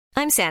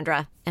I'm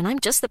Sandra, and I'm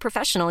just the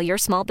professional your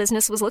small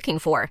business was looking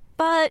for.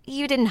 But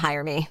you didn't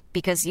hire me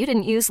because you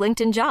didn't use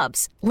LinkedIn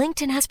Jobs.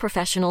 LinkedIn has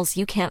professionals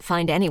you can't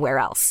find anywhere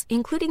else,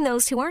 including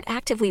those who aren't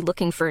actively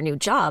looking for a new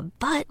job,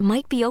 but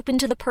might be open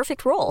to the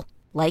perfect role,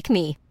 like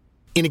me.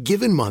 In a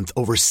given month,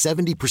 over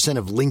 70%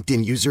 of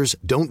LinkedIn users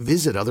don't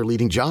visit other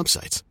leading job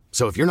sites.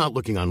 So if you're not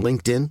looking on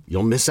LinkedIn,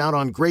 you'll miss out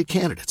on great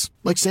candidates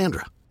like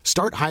Sandra.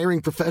 Start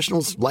hiring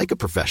professionals like a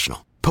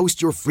professional.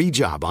 Post your free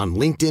job on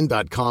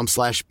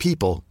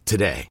linkedin.com/people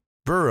today.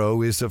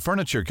 Burrow is a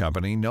furniture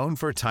company known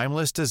for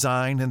timeless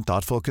design and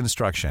thoughtful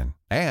construction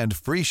and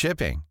free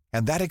shipping,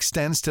 and that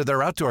extends to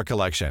their outdoor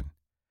collection.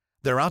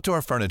 Their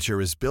outdoor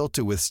furniture is built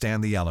to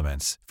withstand the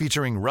elements,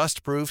 featuring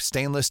rust-proof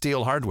stainless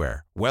steel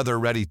hardware,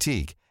 weather-ready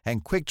teak,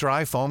 and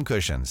quick-dry foam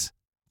cushions.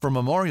 For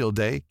Memorial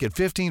Day, get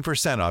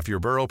 15% off your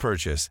Burrow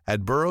purchase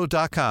at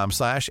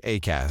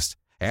burrow.com/acast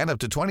and up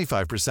to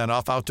 25%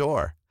 off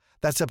outdoor.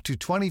 That's up to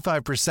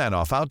 25%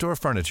 off outdoor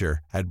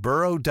furniture at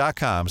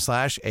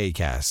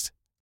burrow.com/acast.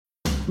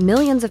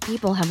 Millions of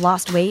people have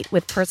lost weight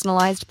with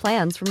personalized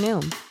plans from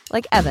Noom.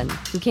 Like Evan,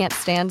 who can't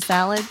stand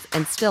salads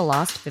and still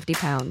lost 50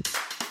 pounds.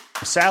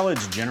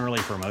 Salads generally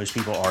for most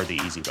people are the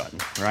easy button,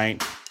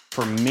 right?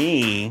 For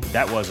me,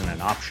 that wasn't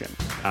an option.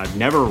 I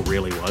never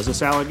really was a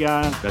salad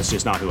guy. That's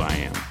just not who I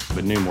am.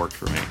 But Noom worked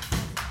for me.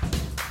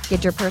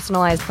 Get your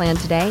personalized plan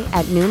today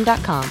at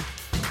Noom.com.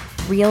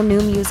 Real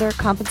Noom user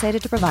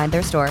compensated to provide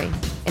their story.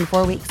 In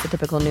 4 weeks, the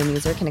typical Noom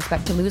user can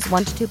expect to lose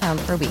 1 to 2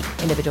 pounds per week.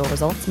 Individual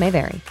results may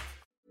vary.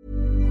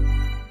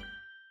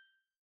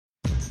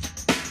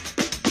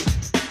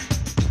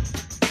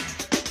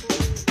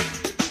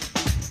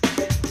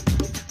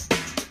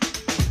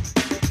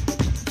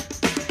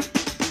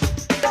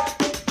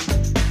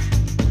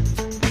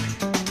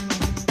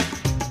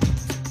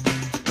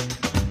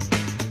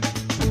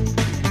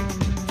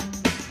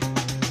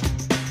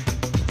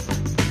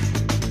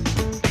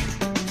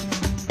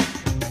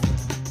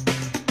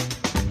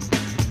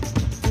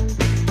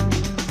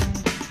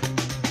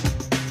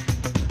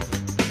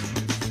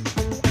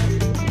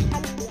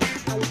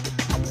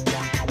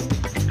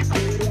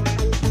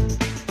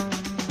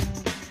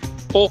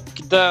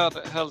 Och där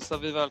hälsar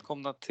vi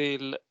välkomna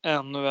till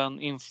ännu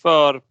en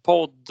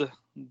införpodd,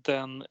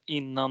 den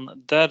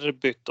innan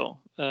derbyt då.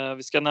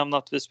 Vi ska nämna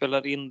att vi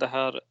spelar in det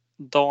här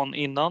dagen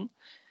innan.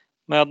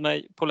 Med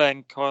mig på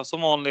länk har jag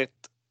som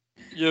vanligt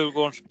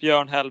Djurgårdens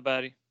Björn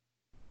Hellberg,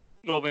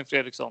 Robin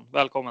Fredriksson.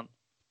 Välkommen.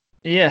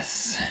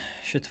 Yes,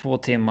 22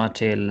 timmar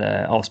till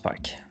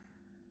avspark.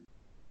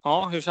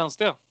 Ja, hur känns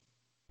det?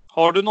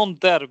 Har du någon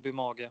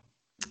derbymage?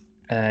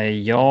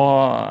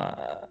 Ja,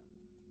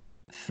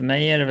 för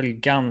mig är det väl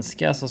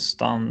ganska så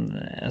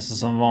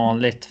som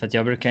vanligt. För att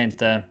jag brukar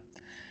inte...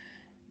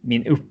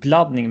 Min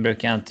uppladdning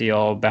brukar inte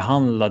jag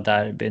behandla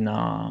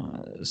derbyna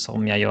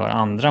som jag gör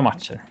andra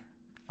matcher.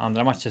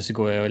 Andra matcher så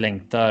går jag och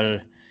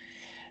längtar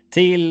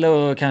till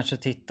och kanske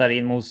tittar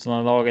in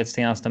motståndarlagets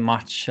senaste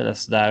match eller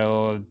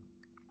sådär.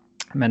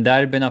 Men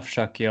derbyna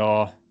försöker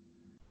jag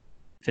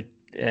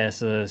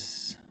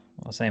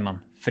vad säger man?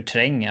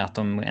 Förtränga att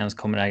de ens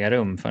kommer äga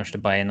rum förrän det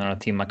bara är några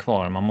timmar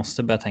kvar. Man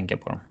måste börja tänka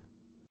på dem.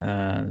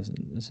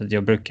 Så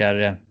jag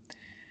brukar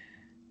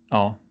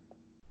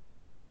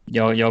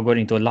jag går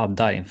inte och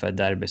laddar inför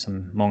derby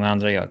som många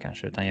andra gör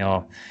kanske, utan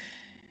jag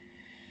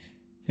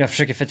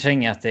försöker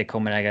förtränga att det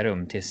kommer äga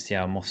rum tills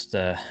jag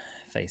måste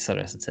fejsa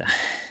det så att säga.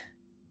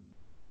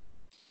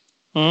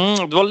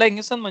 Det var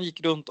länge sedan man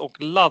gick runt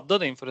och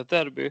laddade inför ett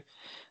derby.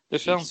 Det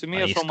känns ju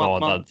mer som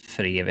att man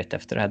för evigt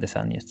efter det här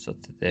decenniet, så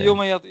att det... Jo,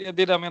 men det är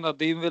det jag menar.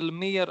 Det är väl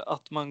mer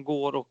att man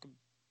går och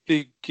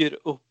bygger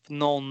upp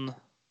någon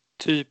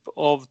typ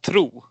av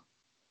tro,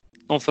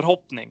 någon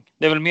förhoppning.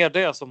 Det är väl mer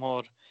det som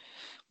har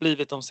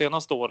blivit de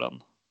senaste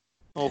åren.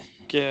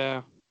 Och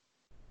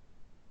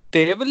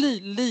det är väl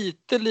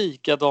lite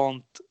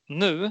likadant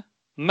nu,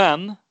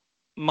 men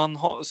man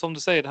har, som du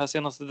säger, det här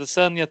senaste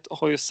decenniet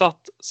har ju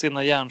satt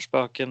sina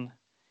hjärnspöken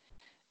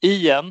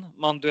igen.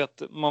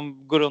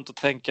 Man går runt och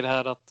tänker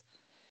här att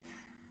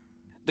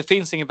det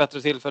finns inget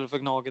bättre tillfälle för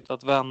Gnaget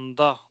att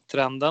vända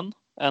trenden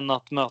än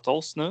att möta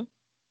oss nu.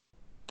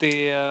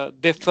 Det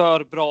är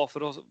för bra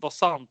för att vara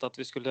sant att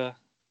vi skulle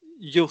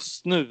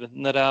just nu,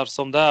 när det är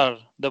som det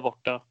är där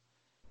borta,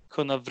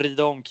 kunna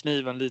vrida om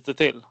kniven lite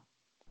till.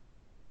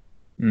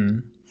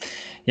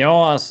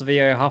 Ja, alltså vi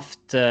har ju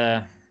haft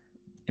i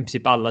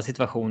princip alla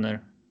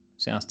situationer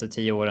de senaste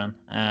 10 åren.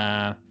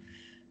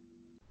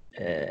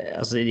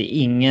 Alltså det är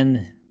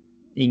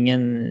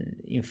ingen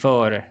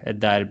inför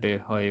ett derby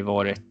har ju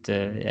varit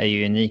är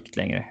ju unikt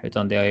längre,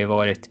 utan det har ju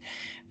varit,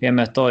 vi har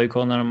mött AIK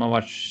när de har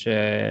varit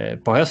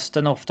på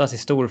hösten oftast i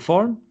stor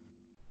form,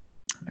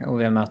 och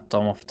vi har mött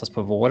dem oftast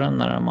på våren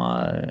när de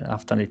har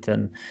haft en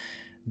liten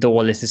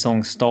dålig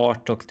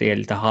säsongstart och det är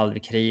lite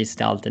halvkris.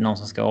 Det är alltid någon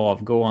som ska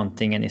avgå,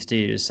 antingen i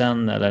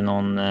styrelsen eller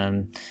någon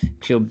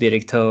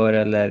klubbdirektör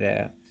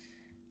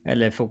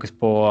eller fokus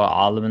på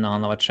Alm när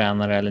han har varit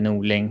tränare, eller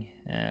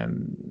Norling.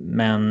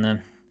 Men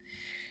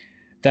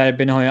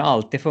derbyn har ju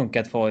alltid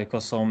funkat för AIK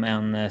som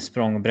en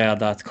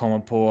språngbräda att komma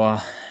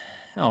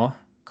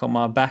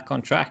komma back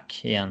on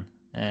track igen.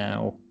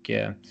 Och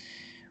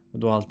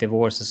då har alltid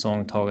vår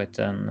säsong tagit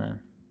en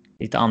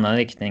lite annan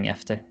riktning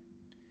efter.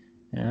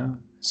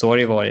 Så har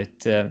det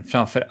varit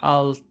framför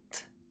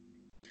allt,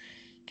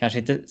 kanske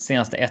inte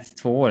senaste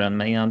 1-2 åren,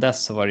 men innan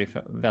dess så var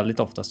det väldigt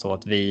ofta så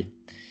att vi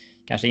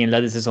kanske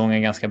inledde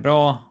säsongen ganska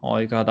bra.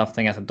 AIK hade haft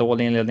en ganska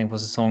dålig inledning på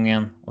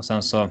säsongen och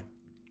sen så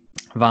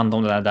vann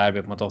de det där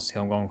derbyt mot oss i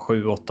omgång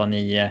 7, 8,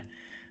 9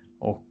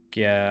 och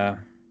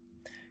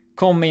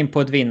kom in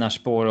på ett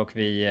vinnarspår och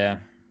vi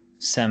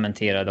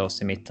cementerade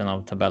oss i mitten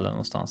av tabellen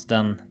någonstans.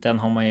 Den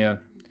har man ju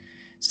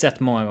sett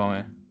många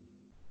gånger.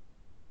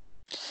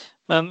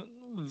 Men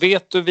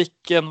vet du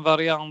vilken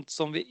variant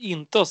som vi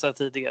inte har sett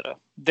tidigare?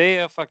 Det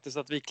är faktiskt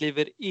att vi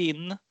kliver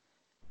in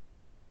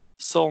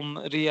som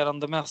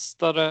regerande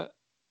mästare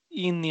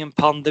in i en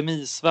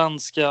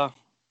pandemisvenska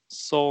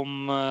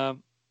som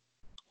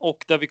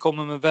och där vi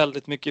kommer med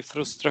väldigt mycket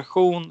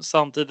frustration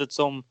samtidigt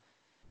som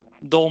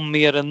de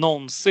mer än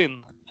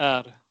någonsin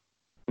är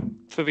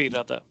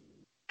förvirrade.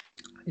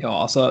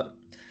 Ja, alltså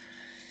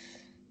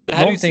det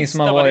här någonting är som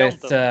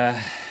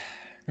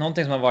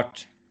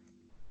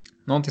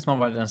har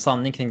varit en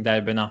sanning kring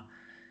derbyna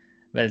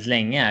väldigt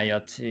länge är ju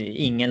att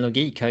ingen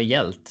logik har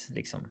gällt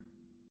liksom.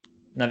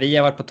 När vi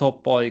har varit på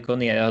topp och AIK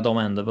ner har de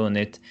ändå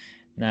vunnit.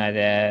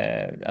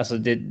 När alltså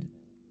det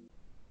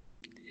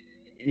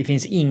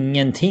finns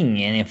ingenting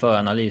i en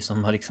föranalys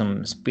som har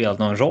liksom spelat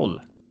någon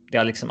roll. Det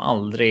har liksom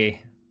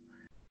aldrig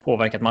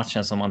påverkat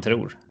matchen som man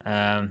tror.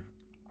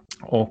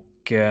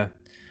 Och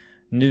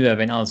nu är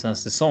vi en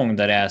allsvensk säsong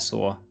där det är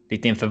så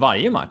lite inför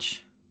varje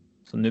match.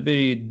 Så nu blir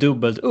det ju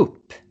dubbelt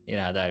upp i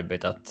det här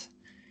derbyt att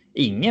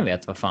ingen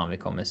vet vad fan vi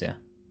kommer se.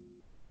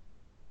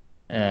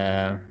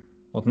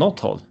 Åt något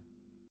håll.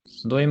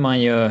 Så då är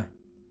man ju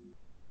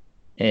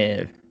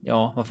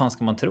ja, vad fan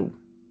ska man tro?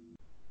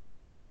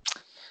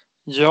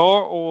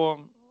 Ja, och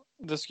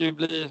det ska ju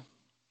bli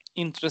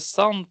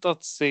intressant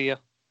att se.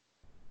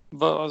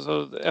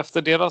 Alltså,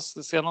 efter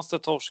deras senaste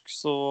torsk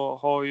så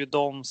har ju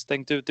de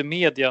stängt ut i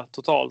media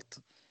totalt.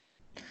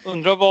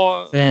 Undrar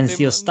vad...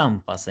 Frenzy och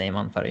stampa säger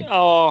man för det.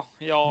 Ja,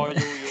 jo,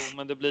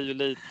 men det blir ju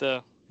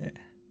lite...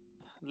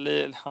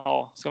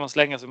 Ja, ska man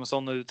slänga sig med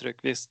sådana uttryck,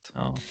 visst.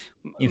 Ja.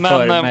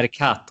 Inför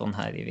Mercaton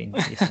här i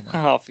vinter.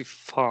 Ja, fy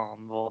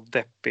fan vad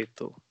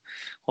deppigt att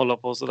hålla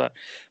på sådär.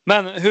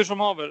 Men hur som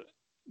haver,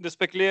 det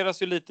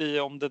spekuleras ju lite i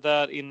om det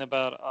där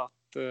innebär att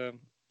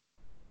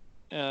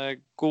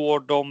går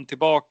de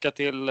tillbaka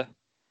till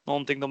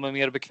någonting de är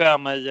mer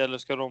bekväma i eller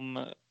ska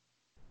de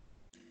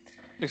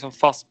liksom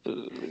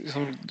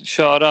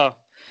köra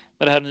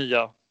med det här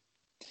nya?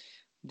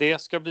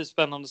 Det ska bli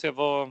spännande att se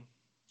vad...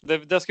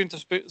 Det ska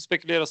inte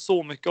spekulera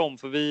så mycket om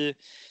för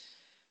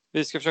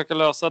vi ska försöka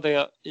lösa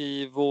det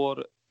i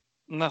vår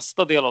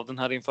nästa del av den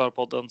här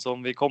införpodden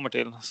som vi kommer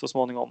till så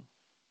småningom.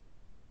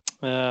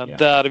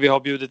 Där vi har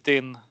bjudit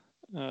in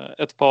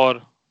ett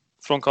par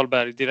från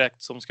Karlberg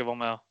direkt som ska vara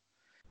med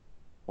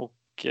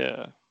och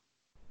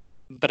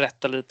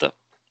berätta lite.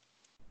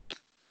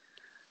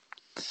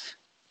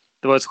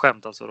 Det var ett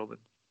skämt alltså, Robin.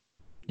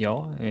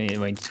 Ja, det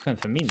var inte ett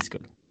skämt för min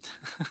skull.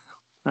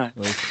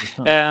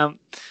 Nej.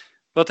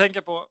 Vad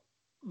tänker på?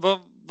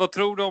 Vad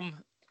tror du om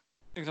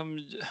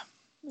liksom,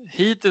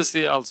 hittills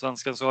i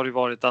Allsvenskan så har det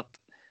varit att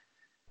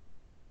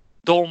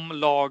de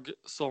lag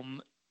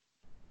som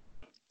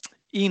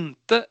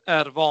inte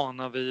är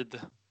vana vid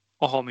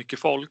att ha mycket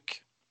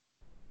folk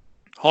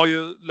har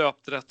ju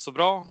löpt rätt så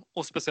bra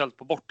och speciellt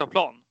på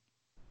bortaplan.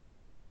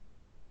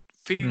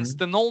 Finns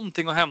det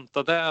någonting att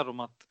hämta där om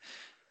att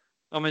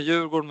men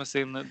Djurgården med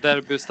sin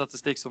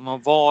derbystatistik som har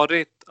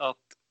varit att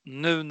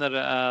nu när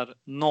det är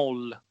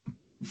 0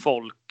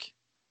 folk,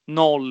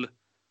 0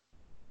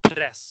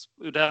 press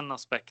ur den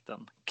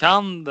aspekten,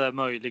 kan det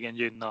möjligen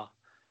gynna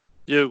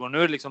Djurgården? Nu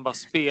är det liksom bara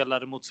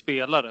spelare mot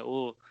spelare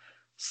och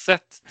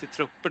sett till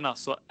trupperna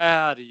så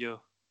är ju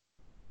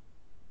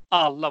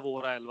alla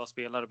våra 11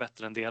 spelare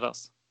bättre än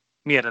deras.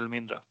 Mer eller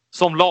mindre.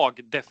 Som lag,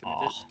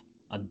 definitivt.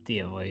 Ja,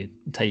 det var ju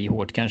ta i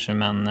hårt kanske,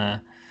 men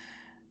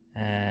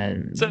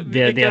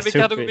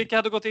vilka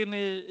hade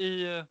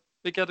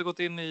gått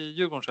in i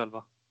Djurgården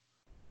själva?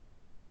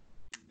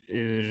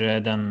 Ur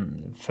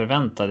den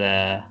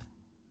förväntade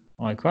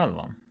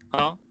AIK-elvan?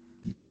 Ja.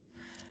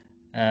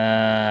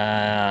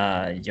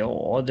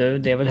 Ja,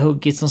 det är väl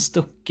huggit som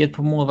stucket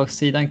på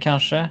målvaktssidan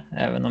kanske.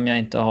 Även om jag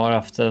inte har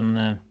haft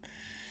jag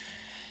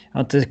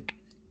har inte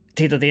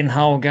tittat in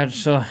Haugard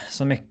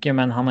så mycket,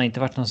 men han har inte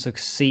varit någon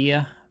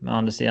succé. Men å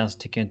andra sidan så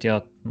tycker inte jag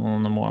att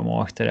någon av våra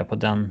målvakter är på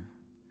den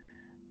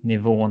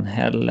nivån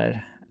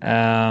heller.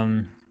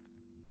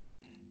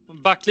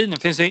 Backlinjen,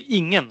 finns det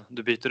ingen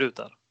du byter ut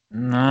där?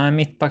 Nej,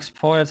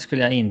 mittbacksparet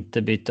skulle jag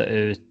inte byta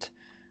ut.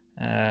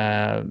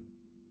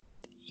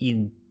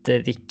 Inte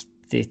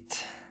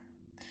riktigt.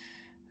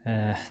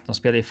 De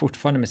spelar ju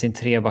fortfarande med sin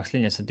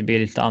trebackslinje så det blir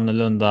lite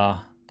annorlunda.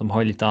 De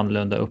har ju lite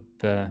annorlunda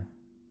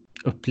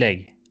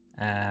upplägg.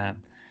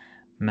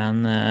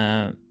 Men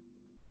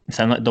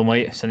sen de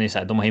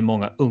har ju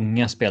många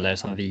unga spelare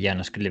som vi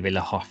gärna skulle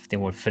vilja ha haft i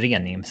vår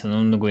förening. Sen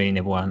om de går in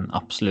i vår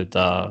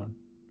absoluta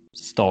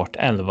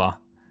startelva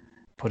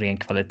på ren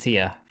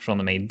kvalitet från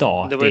och med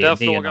idag. Det var ju där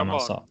det frågan var.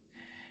 Sak.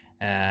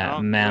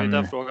 Men... Det var ju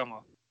där frågan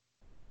var.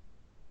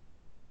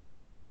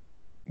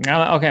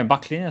 Ja, okej,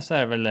 backlinjen så är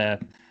det väl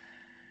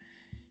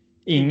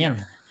ingen.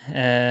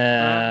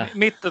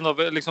 Mitten då,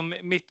 liksom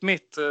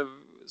mitt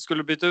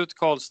skulle byta ut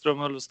Karlström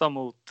och Hullestad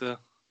mot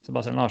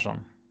Sebastian Larsson.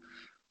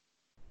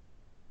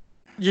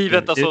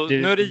 Givet,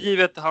 nu är det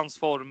givet hans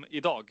form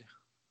idag.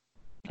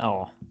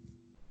 Ja.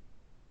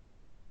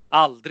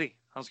 Aldrig.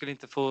 Han skulle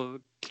inte få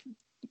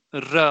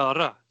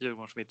röra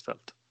Djurgårdens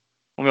mittfält.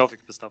 Om jag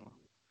fick bestämma.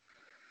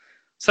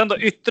 Sen då,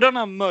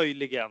 yttrarna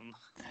möjligen.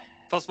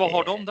 Fast vad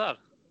har de där?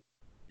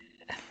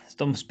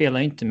 De spelar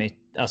inte med...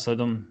 Alltså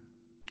de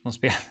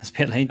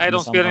spelar inte. Nej,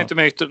 de spelar inte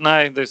med ytter.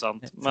 Nej, det är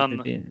sant.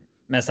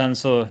 Men sen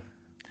så...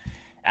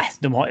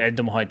 De har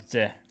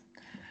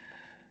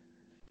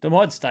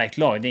ett starkt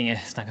lag. Det är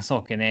inget snacka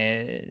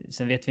saker.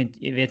 Sen vet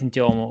inte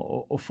jag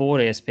om att få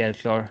det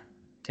spelklar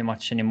till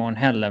matchen imorgon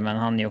heller. Men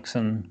han är också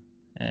en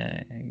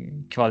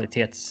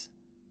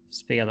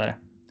kvalitetsspelare.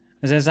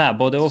 Men sen så här,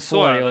 både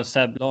Ofori och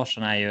Seb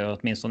Larsson är ju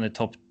åtminstone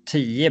topp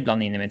 10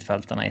 bland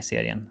innermittfältarna i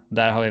serien.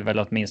 Där har vi väl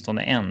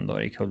åtminstone en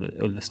då i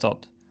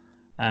Ulvestad.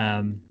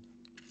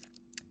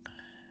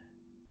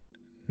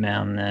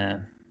 Men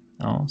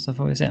ja, så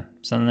får vi se.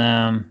 Sen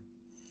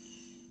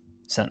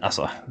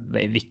alltså,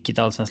 vilket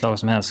allsvenskt lag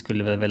som helst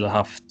skulle vi väl ha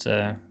haft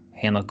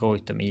Henok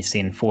Goitom i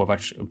sin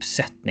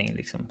forwardsuppsättning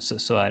liksom.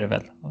 Så är det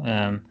väl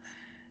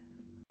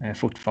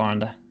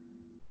fortfarande.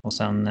 Och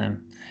sen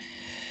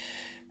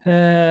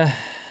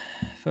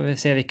får vi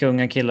se vilka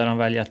unga killar de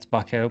väljer att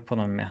backa upp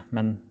honom med.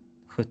 Men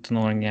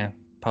 17-åringen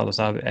Paulus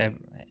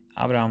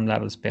Abraham lär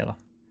väl spela.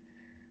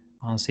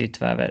 Och han ser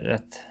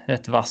tyvärr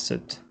rätt vass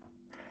ut.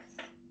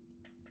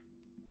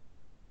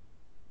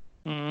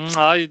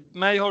 Nej,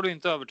 mig har du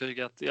inte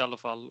övertygat i alla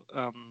fall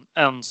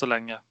än så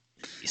länge.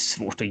 Det är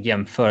svårt att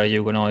jämföra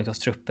Djurgården och AIKs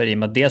trupper i och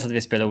med dels att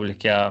vi spelar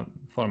olika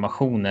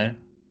formationer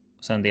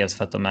och sen dels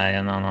för att de är i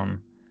en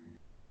annan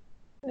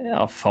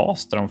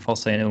fas där de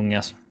fasar in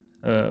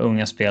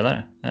unga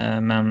spelare.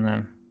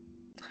 Men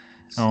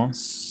ja.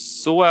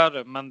 Så är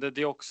det, men det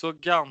är också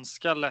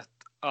ganska lätt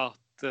att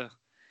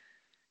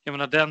jag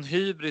menar den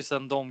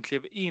hybrisen de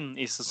klev in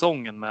i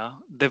säsongen med.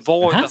 Det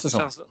var ju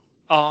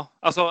ja,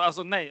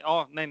 alltså nej.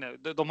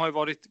 De har ju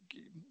varit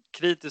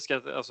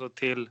kritiska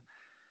till.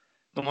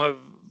 De har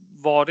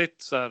varit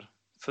så här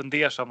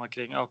fundersamma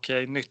kring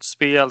nytt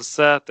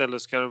spelsätt eller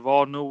ska det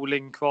vara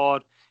Norling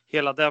kvar,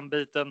 hela den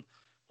biten,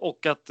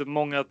 och att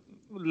många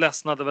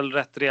ledsnade väl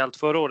rätt rejält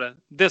förra året.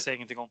 Det säger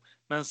ingenting om.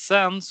 Men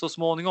sen så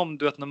småningom,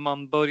 du vet, när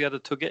man började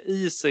tugga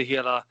i sig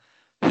hela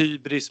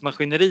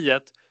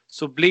hybrismaskineriet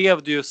så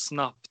blev det ju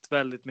snabbt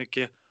väldigt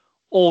mycket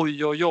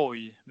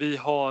oj, vi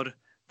har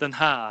den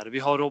här, vi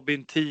har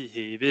Robin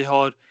Tihi, vi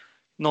har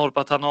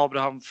Norpatan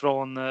Abraham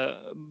från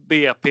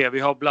BP, vi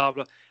har bla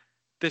bla.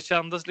 Det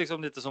kändes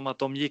liksom lite som att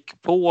de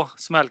gick på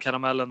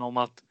smällkaramellen om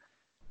att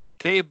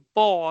det är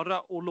bara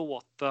att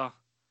låta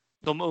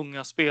de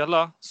unga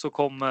spela så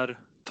kommer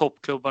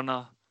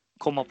toppklubbarna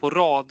komma på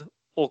rad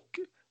och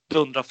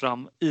dundra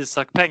fram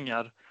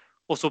Isak-pengar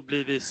och så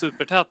blir vi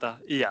supertäta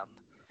igen.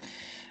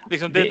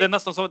 Liksom, det är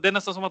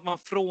nästan som att man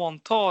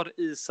fråntar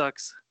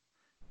Isaks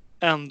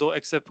ändå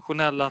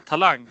exceptionella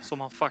talang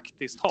som han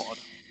faktiskt har.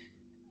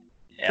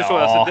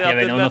 Ja, jag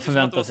vet inte om de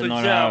förväntar sig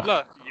några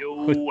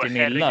 70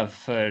 millar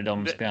för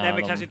de spelarna. Nej,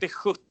 men kanske inte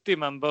 70,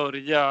 men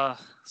börja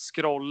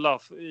scrolla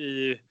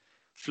i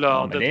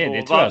flödet.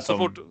 Det tror jag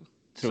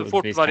så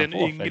fort varje en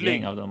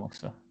yngling av dem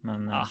också.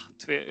 Men,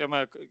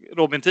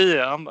 Robin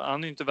 10,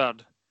 han är inte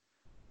värd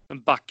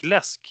en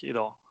backläsk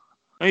idag.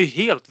 Han är ju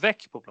helt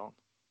väck på plan.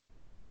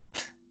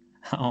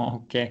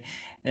 Ja, okej.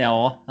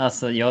 Ja,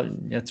 alltså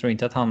jag tror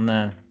inte att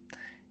han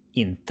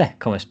inte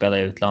kommer spela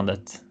i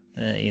utlandet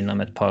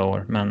inom ett par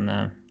år,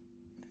 men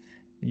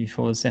vi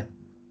får väl se.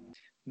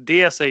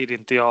 Det säger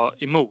inte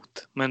jag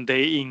emot, men det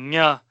är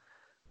inga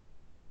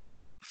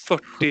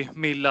 40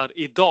 millar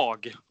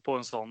idag på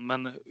en sån.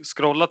 Men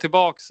scrolla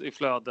tillbaks i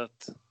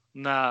flödet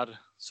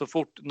så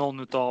fort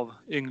någon av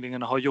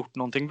ynglingarna har gjort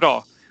någonting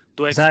bra,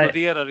 då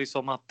exploderar det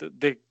som att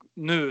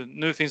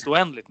nu finns det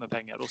oändligt med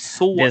pengar, och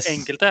så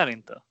enkelt är det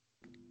inte.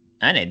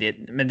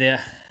 Nej, men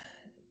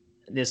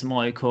det som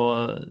AIK...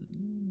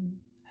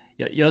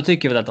 Jag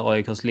tycker väl att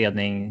AIKs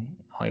ledning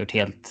har gjort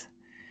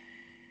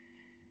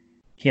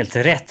helt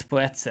rätt på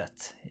ett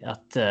sätt.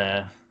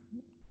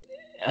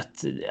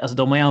 Alltså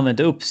de har ju använt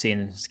upp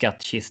sin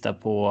skattkista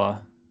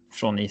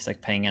från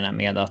Isak-pengarna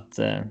med att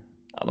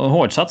de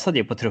hårdsatsade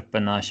ju på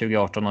trupperna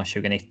 2018 och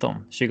 2019.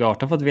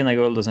 2018 för att vinna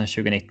guld och sen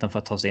 2019 för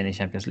att ta sig in i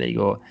Champions League.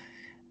 Och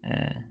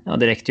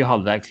det räckte ju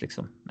halvvägs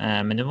liksom.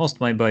 Men nu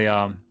måste man ju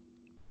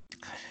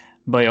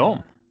börja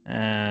om.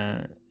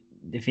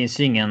 Det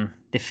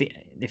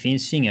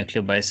finns ju inga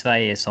klubbar i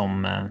Sverige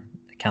som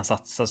kan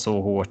satsa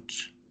så hårt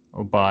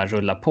och bara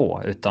rulla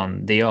på,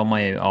 utan det gör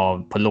man ju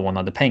på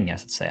lånade pengar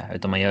så att säga,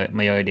 utan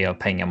man gör ju det av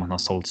pengar man har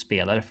sålt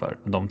spelare för,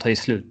 och de tar ju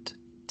slut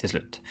till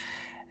slut.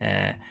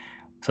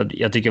 Så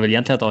jag tycker väl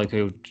egentligen att AIK har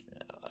gjort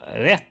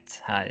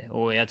rätt här,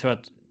 och jag tror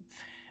att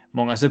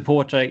många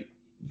supportrar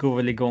går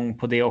väl igång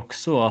på det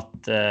också,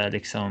 att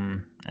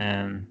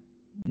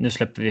nu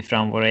släpper vi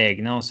fram våra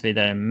egna och så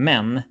vidare.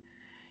 Men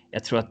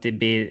jag tror att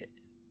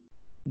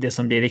det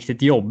som blir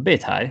riktigt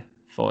jobbigt här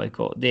för AIK,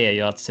 det är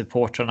ju att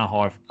supportrarna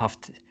har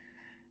haft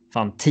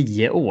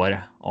 10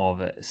 år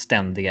av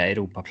ständiga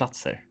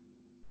Europaplatser.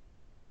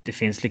 Det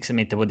finns liksom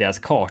inte på deras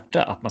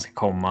karta att man ska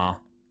komma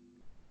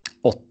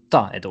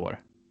 8 ett år.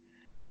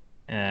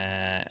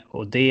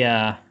 Och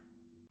det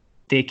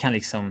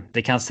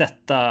kan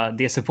sätta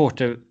det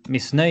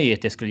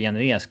supportermissnöjet det skulle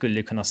generera,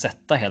 skulle kunna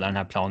sätta hela den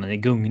här planen i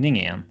gungning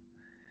igen.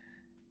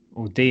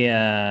 Och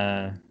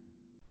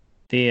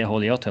det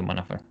håller jag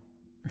tummarna för.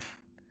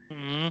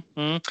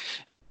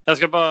 Jag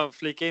ska bara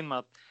flika in med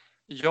att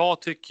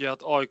jag tycker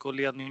att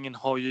AIK-ledningen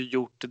har ju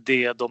gjort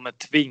det de är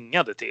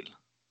tvingade till.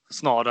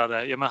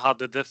 Snarare,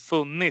 hade det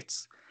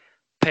funnits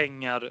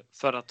pengar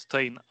för att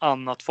ta in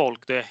annat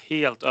folk, det är jag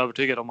helt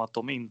övertygad om att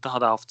de inte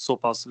hade haft så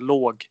pass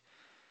låg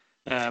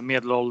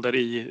medelålder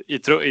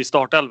i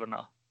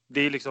startelverna.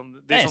 Det är liksom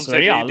det. Nej, som så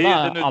säger,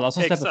 alla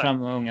som släpper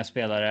fram unga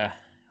spelare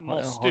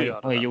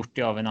har gjort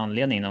det av en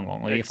anledning någon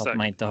gång, och det är för att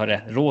man inte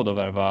har råd att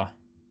värva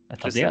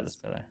etablerade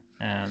spelare.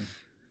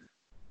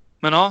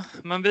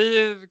 Men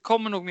vi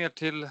kommer nog ner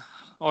till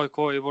AIK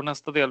i vår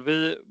nästa del.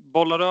 Vi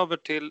bollar över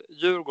till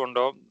Djurgården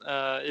då.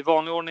 I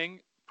vanlig ordning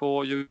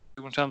på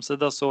Djurgårdens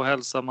hemsida så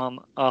hälsar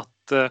man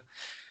att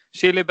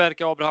Chili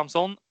Berke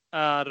Abrahamsson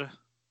är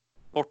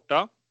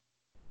borta.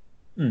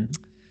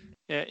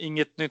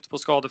 Inget nytt på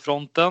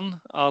skadefronten.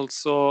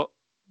 Alltså,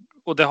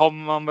 och det har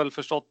man väl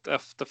förstått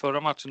efter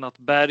förra matchen, att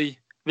Berg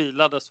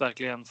vilades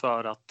verkligen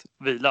för att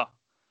vila.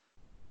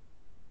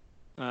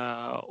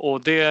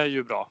 Och det är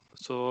ju bra.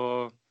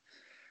 Så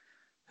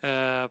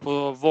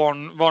på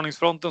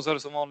varningsfronten så är det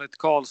som vanligt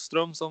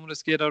Karlström som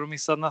riskerar att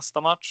missa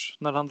nästa match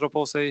när han drar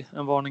på sig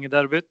en varning i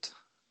derbyt.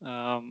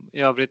 I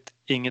övrigt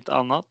inget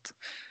annat.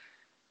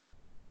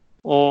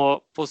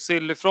 Och på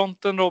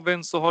Sillyfronten,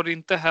 Robin, så har det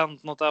inte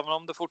hänt något, även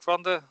om det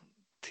fortfarande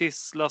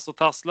tisslas och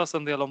tasslas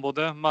en del om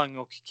både Mang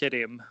och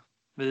Kerim.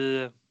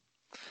 Vi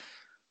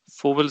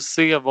får väl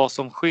se vad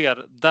som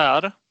sker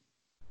där.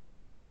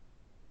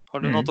 Har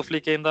du något att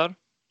flika in där?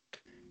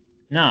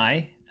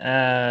 Nej,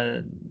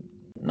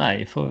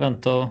 vi får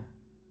vänta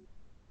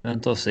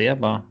och se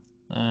bara.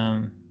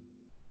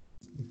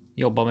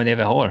 Jobba med det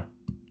vi har.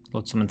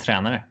 Låter som en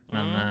tränare.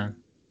 Men,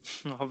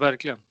 ja,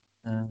 verkligen.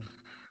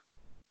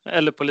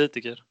 Eller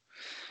politiker.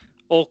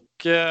 Och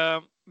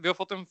vi har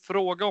fått en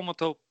fråga om att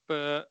ta upp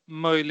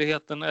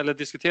möjligheten, eller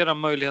diskutera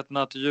möjligheten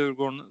att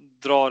Djurgården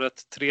drar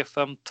ett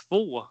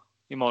 3-5-2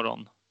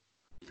 imorgon.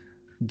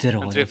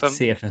 Drar ett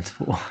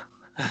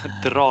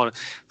 3-5-2.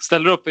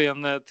 Ställer upp i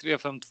en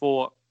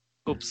 3-5-2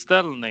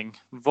 uppställning.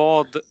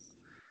 Vad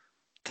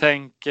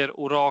tänker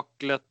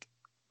oraklet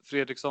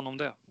Fredriksson om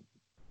det?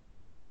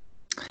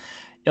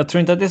 Jag tror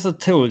inte att det är så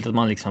troligt att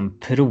man liksom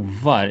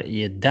provar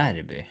i ett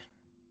derby.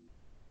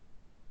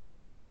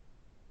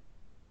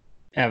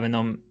 Även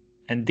om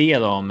en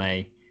del av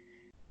mig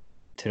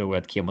tror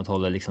att Kemot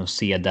håller liksom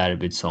ser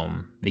derbyt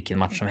som vilken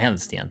match som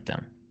helst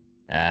egentligen.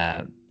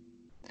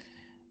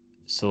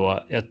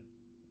 Så jag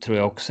tror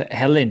jag också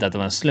heller inte att det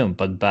var en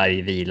slump att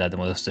Berg vilade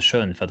mot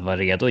Östersund för att vara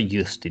redo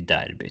just i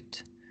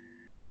derbyt.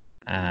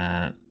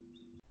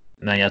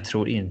 Men jag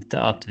tror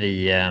inte att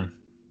vi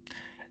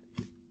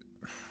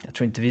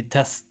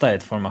testar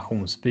ett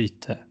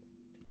formationsbyte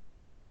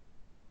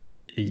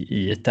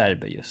i ett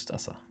derby just,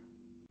 alltså.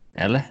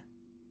 Eller?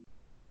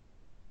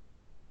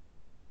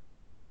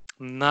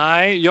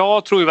 Nej,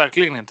 jag tror ju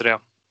verkligen inte det.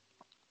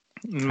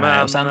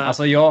 Men sen,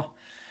 alltså jag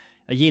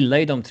gillar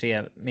ju de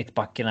 3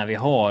 mittbackarna vi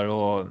har,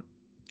 och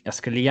jag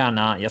skulle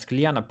gärna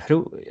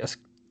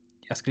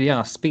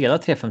spela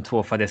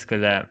 3-5-2 för att det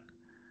skulle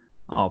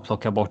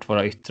plocka bort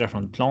våra yttrar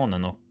från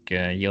planen och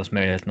ge oss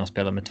möjligheten att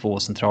spela med 2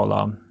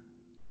 centrala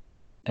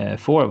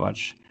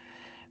forwards.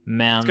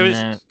 Men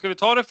ska vi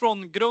ta det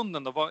från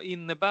grunden då? Vad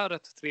innebär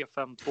ett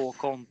 3-5-2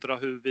 kontra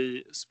hur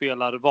vi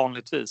spelar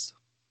vanligtvis?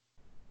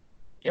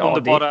 Ja,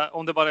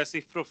 om det bara är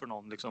siffror för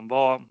någon liksom.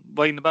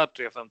 Vad innebär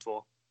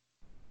 3-5-2?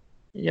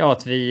 Ja,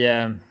 att vi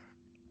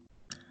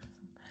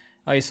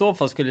i så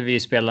fall skulle vi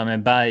spela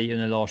med Berg,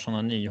 Une Larsson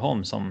och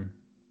Nyholm som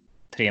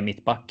 3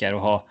 mittbackar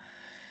och ha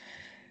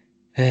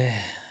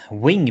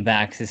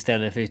wingbacks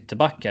istället för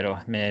ytterbackar då,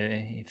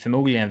 med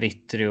förmodligen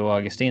Vittry och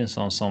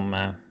Augustinsson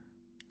som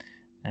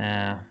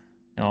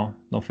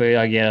de får ju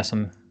agera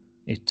som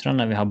yttrar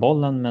när vi har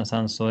bollen, men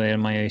sen så är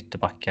man ju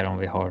ytterbackar om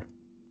vi har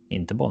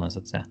inte bollen så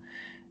att säga.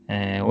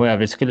 Och i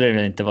övrigt skulle det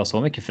väl inte vara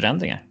så mycket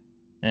förändringar.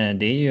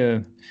 Det är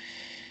ju,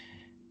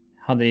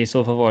 hade det i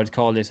så fall varit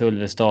Kallis,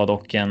 Ulvestad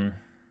och en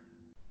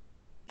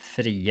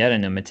friare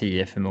nummer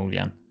 10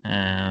 förmodligen.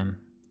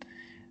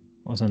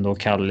 Och sen då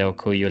Kalle och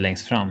Kujo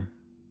längst fram.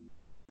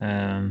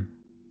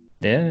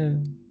 Det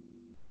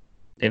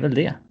är väl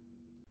det.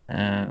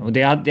 Och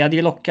det hade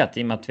ju lockat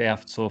i och med att vi har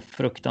haft så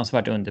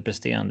fruktansvärt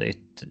underpresterande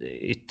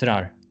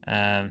yttrar.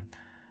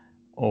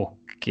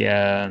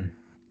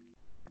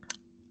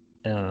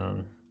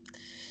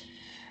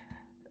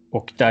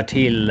 Och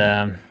därtill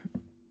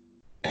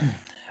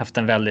haft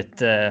en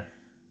väldigt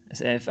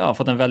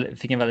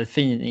fick en väldigt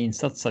fin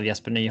insats av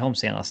Jesper Nyholm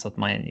senast, så att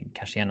man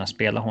kanske gärna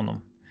spelar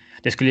honom.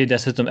 Det skulle ju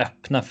dessutom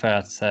öppna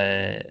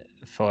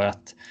för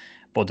att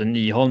både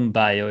Nyholm,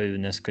 Berg och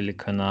Une skulle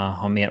kunna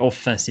ha mer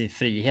offensiv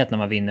frihet när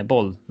man vinner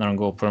boll, när de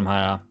går på de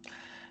här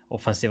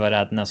offensiva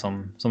räderna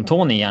som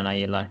Tony gärna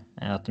gillar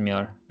att de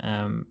gör.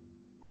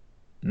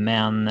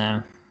 Men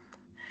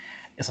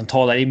det som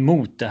talar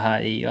emot det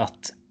här är ju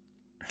att,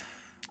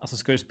 alltså,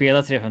 ska du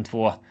spela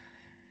 3-5-2,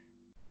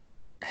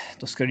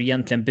 då ska du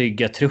egentligen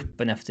bygga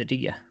truppen efter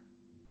det.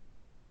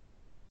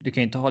 Du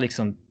kan ju inte ha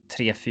liksom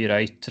 3-4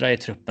 yttrar i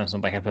truppen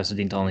som bara helt plötsligt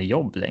inte har något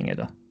jobb längre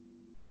då.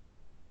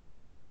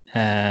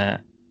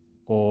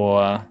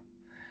 Och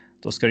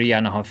då ska du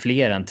gärna ha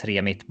fler än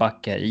 3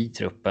 mittbackar i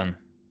truppen,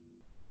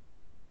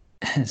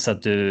 så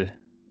att du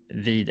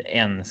vid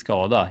en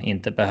skada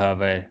inte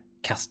behöver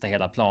kasta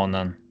hela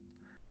planen.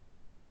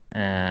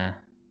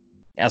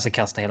 Alltså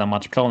kasta hela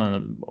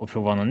matchplanen och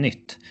prova något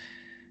nytt.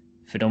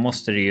 För då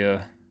måste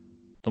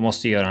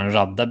du göra en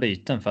radda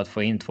byten för att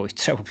få in 2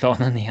 yttrar på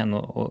planen igen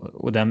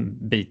och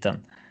den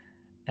biten.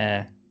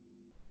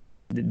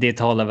 Det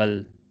talar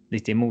väl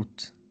lite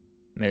emot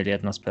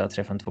möjligheten att spela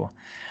 3-5-2.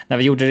 När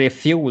vi gjorde det i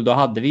fjol, då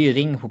hade vi ju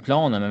Ring på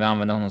planen, men vi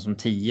använde honom som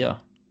 10.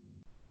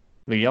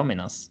 Vill jag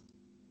minnas.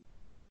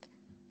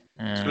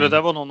 Skulle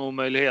det vara någon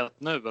omöjlighet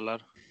nu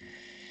eller?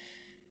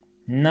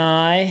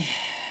 Nej,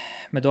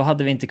 men då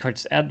hade vi inte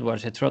Curtis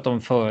Edwards. Jag tror att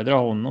de föredrar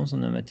honom som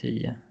nummer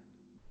 10.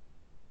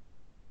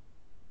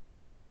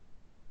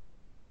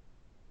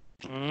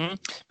 Men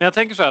jag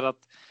tänker så här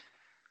att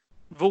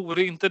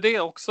vore inte det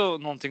också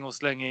någonting att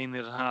slänga in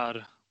i den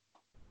här,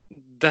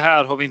 det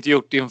här har vi inte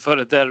gjort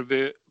inför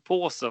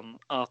derbypåsen,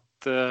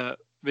 att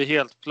vi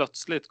helt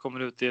plötsligt kommer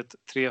ut i ett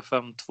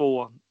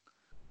 3-5-2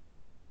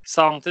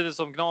 samtidigt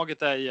som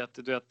Gnaget är i ett,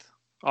 du vet,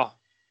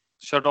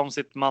 kör de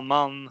sitt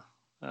man-man,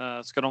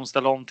 ska de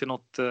ställa om till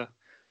något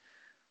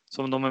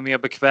som de är mer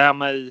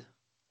bekväma i,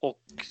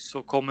 och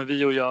så kommer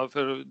vi att göra,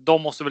 för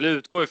de måste väl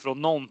utgå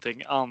ifrån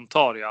någonting,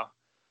 antar jag,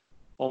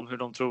 om hur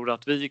de tror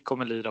att vi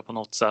kommer lira på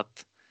något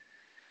sätt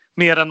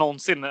mer än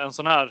någonsin en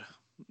sån här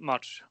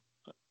match,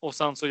 och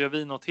sen så gör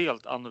vi något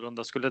helt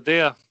annorlunda. Skulle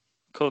det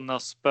kunna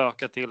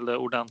spöka till det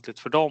ordentligt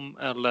för dem,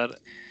 eller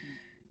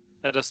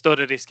är det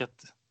större risk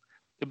att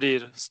det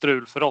blir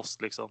strul för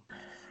oss liksom?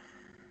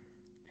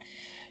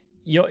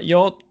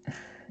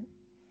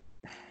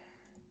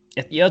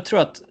 Jag tror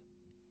att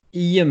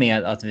i och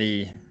med att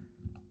vi,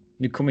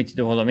 nu kommer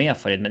inte att hålla med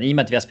för det, men i och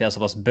med att vi har spelat så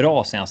pass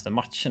bra senaste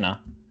matcherna,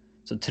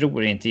 så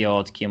tror inte jag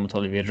att Kim och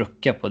Tolly vill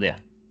rucka på det.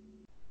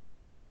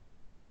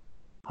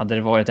 Hade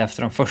det varit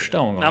efter de första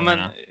omgångarna? Nej,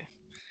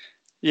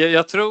 men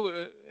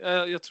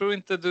jag tror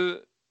inte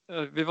du.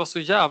 Vi var så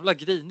jävla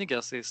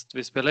griniga sist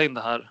vi spelade in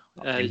det här.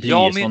 Det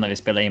blir ju så när vi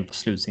spelar in på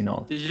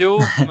slutsignal. Jo,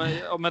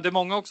 men det är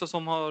många också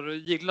som har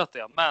gillat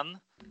det. Men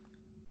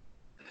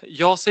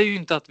jag säger ju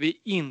inte att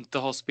vi inte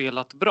har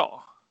spelat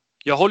bra.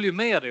 Jag håller ju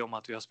med dig om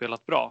att vi har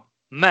spelat bra.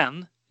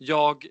 Men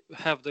jag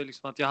hävdar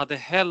liksom att jag hade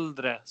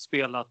hellre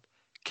spelat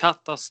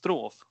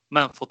katastrof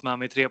men fått med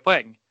mig 3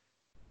 poäng.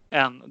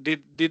 Det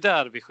är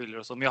där vi skiljer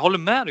oss om. Jag håller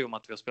med dig om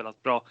att vi har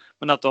spelat bra,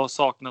 men att det har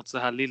saknats så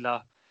här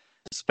lilla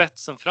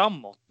spetsen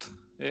framåt.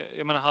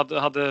 Jag menar,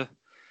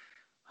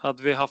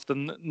 hade vi haft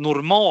en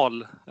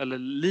normal eller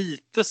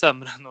lite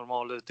sämre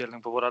normal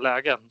utdelning på våra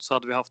lägen, så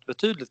hade vi haft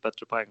betydligt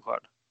bättre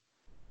poängskörd.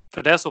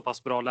 För det är så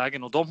pass bra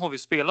lägen, och de har vi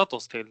spelat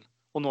oss till,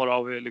 och några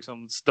har vi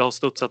liksom har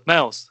studsat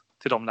med oss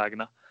till de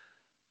lägena.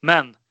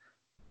 Men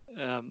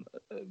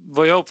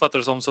vad jag uppfattar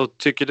det som, så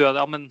tycker du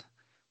att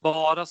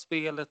bara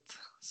spelet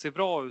ser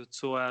bra ut,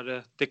 så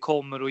det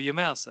kommer att ge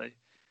med sig.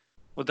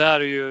 Och där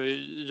är ju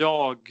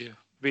jag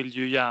vill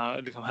ju gärna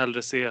liksom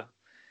hellre se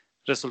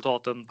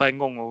resultaten på en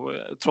gång,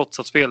 och trots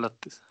att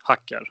spelet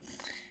hackar.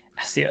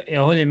 Alltså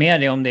jag håller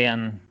med dig om det är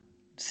en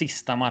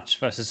sista match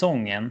för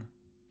säsongen.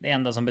 Det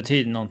enda som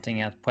betyder någonting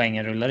är att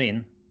poängen rullar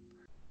in.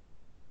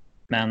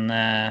 Men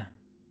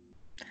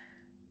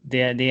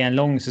det är en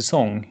lång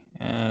säsong.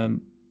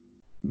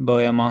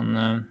 Börjar man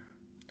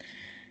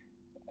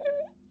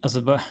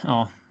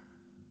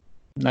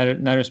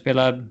när du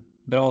spelar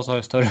bra så har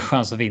du större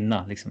chans att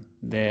vinna liksom.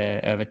 Det är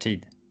över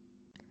tid.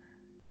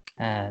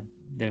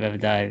 Det är väl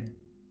där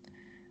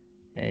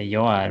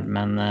jag är,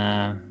 men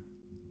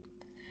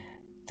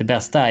det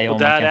bästa är ju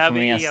om man kan få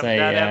med sig.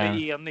 Där är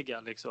vi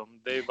eniga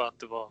liksom. Det är ju bara att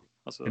det var,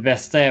 alltså, det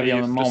bästa är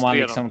ju om man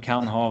liksom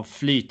kan ha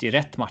flyt i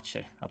rätt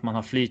matcher, att man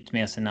har flyt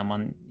med sig när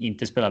man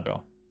inte spelar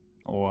bra,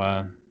 och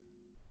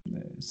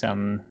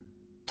sen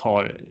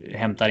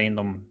hämtar in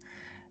de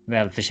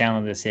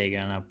välförtjänade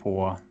segrarna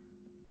på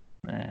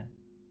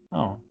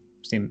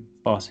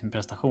sin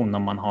prestation när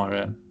man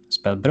har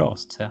spelat bra,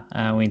 så att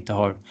säga, och inte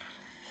har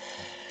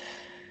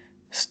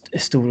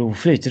stor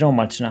oflyt i de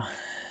matcherna.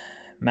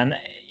 Men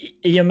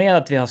i och med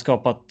att vi har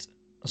skapat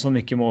så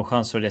mycket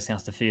målchanser de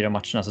senaste 4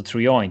 matcherna, så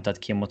tror jag inte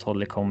att Kim och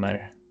Tolly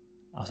kommer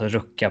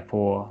rucka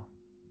på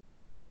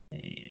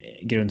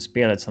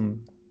grundspelet,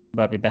 som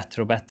börjar bli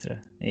bättre och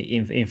bättre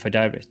inför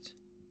derbyt.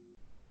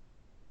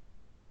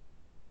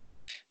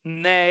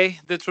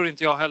 Nej, det tror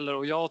inte jag heller.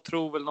 Och jag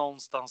tror väl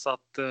någonstans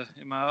att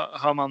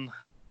hör man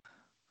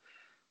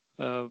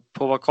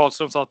på vad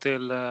Karlström sa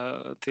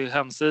till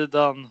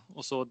hemsidan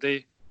och så.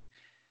 Det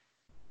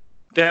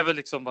är väl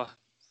liksom bara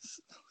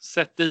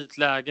sätt dit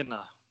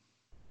lägena.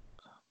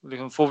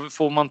 Liksom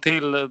får man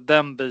till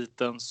den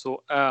biten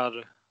så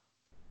är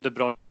det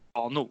bra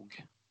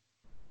nog.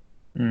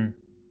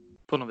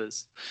 På något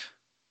vis.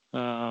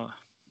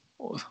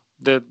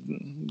 Det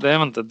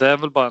är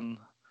väl bara en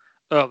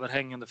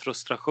överhängande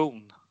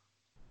frustration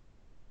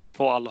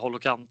på alla håll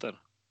och kanter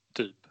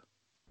typ.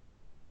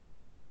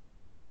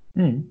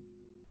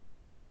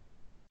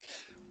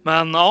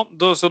 Men ja,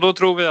 då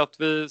tror vi att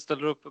vi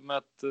ställer upp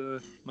med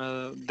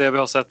det vi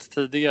har sett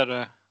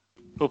tidigare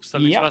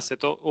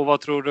uppställningsmässigt. Och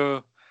vad tror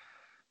du,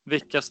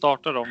 vilka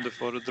startar om du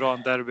får dra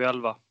en derby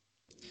 11?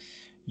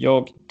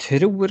 Jag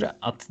tror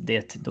att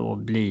det då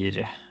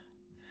blir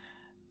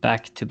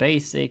back to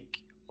basic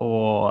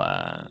och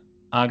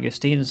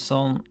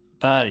Augustinsson,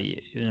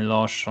 Berg, Une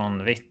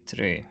Larsson,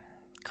 Vittry,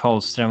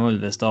 Karlström,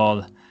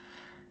 Ulvestad,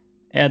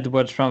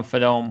 Edwards framför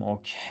dem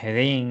och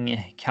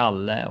Ring,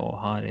 Kalle och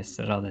Haris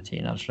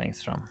Radetinac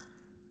längst fram.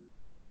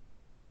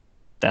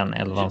 Den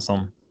 11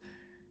 som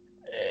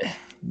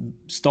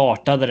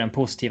startade den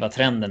positiva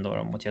trenden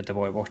då mot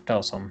Göteborg borta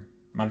och som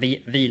man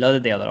vilade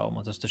delar av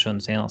mot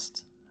Östersund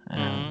senast.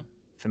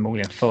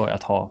 Förmodligen för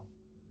att ha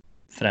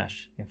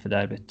fräsch inför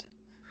derbyt.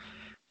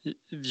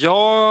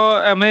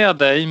 Jag är med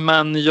dig,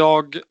 men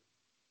jag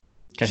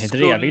kanske inte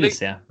det jag vill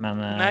se, men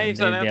nej,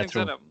 det är det jag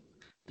tror.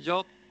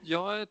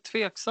 Jag är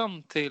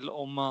tveksam till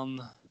om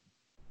man...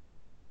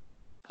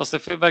 Fast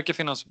det verkar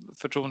finnas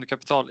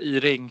förtroendekapital i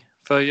Ring.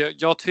 För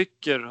jag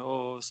tycker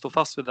och står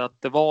fast vid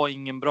att det var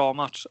ingen bra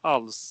match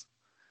alls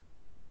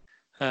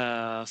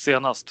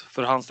senast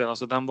för hans del.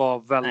 Alltså den var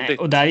väldigt... Nej,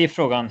 och där är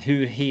frågan,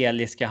 hur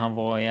helig ska han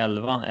vara i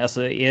 11?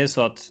 Alltså är det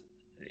så att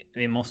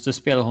vi måste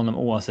spela honom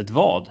oavsett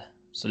vad?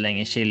 Så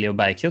länge Chile och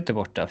Bergkrot är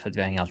borta för att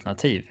vi har inga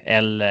alternativ?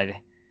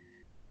 Eller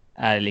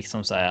är det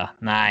liksom så här,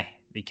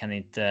 nej,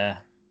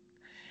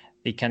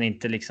 vi kan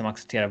inte liksom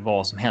acceptera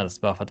vad som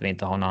helst bara för att vi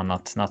inte har något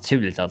annat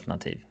naturligt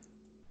alternativ.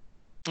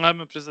 Nej,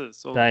 men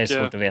precis. Och det är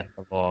svårt att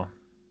veta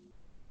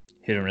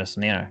hur de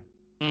resonerar.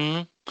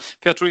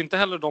 För jag tror inte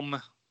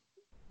heller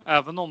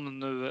även om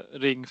nu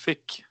Ring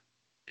fick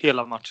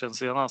hela matchen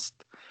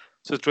senast,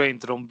 så tror jag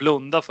inte de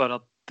blundar för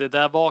att det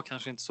där var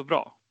kanske inte så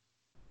bra.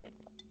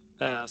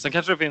 Sen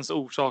kanske det finns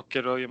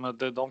orsaker och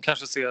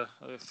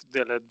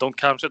de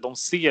kanske de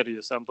ser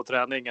ju sen på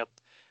träning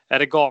att är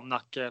det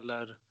gamnacke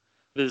eller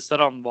visar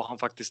han vad han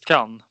faktiskt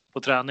kan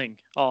på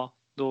träning, ja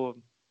då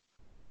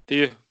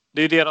det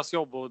är deras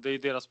jobb och det är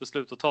deras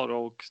beslut att ta det,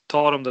 och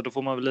tar de det då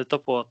får man väl lita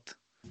på att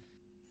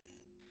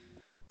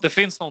det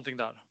finns någonting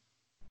där,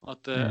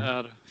 att det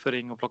är för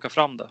Ring att plocka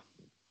fram det.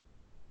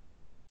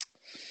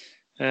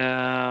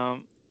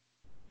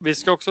 Vi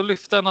ska också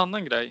lyfta en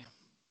annan grej.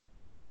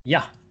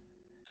 Ja.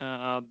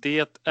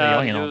 Det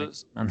är ju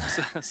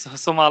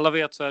som alla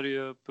vet så är det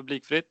ju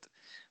publikfritt.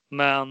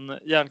 Men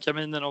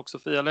Järnkaminen och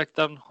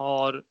Sofia-läktaren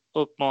har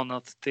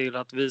uppmanat till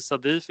att visa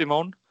DIF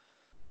imorgon.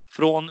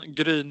 Från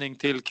gryning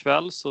till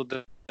kväll, så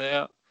det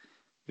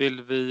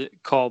vill vi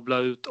kabla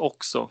ut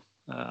också.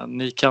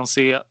 Ni kan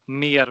se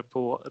mer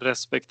på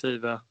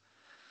respektive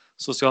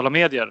sociala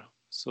medier.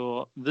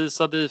 Så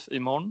visa DIF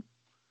imorgon.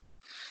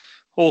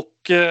 Och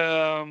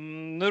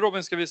nu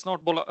Robin ska vi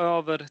snart bolla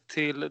över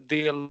till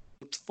del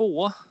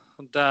 2.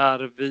 Där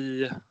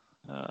vi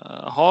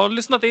har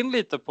lyssnat in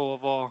lite på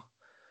vad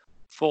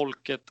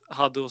folket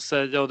hade att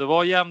säga. Och det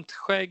var jämnt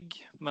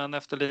skägg, men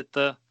efter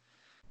lite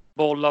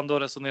bollande och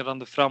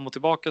resonerande fram och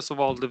tillbaka så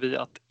valde vi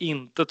att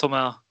inte ta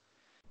med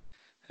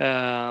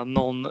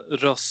någon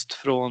röst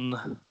från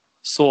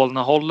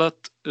Solna-hållet,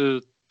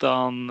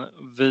 utan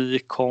vi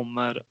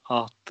kommer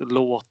att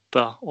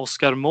låta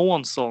Oskar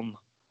Månsson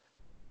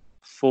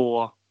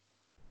få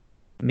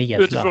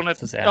medla, utifrån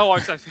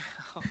exakt.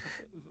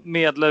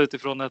 Medla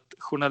utifrån ett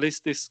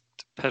journalistiskt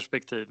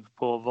perspektiv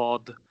på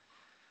vad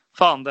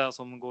fan det är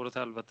som går åt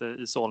helvete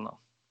i Solna.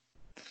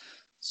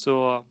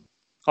 Så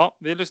ja,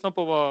 vi lyssnar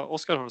på vad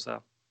Oskar har att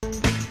säga.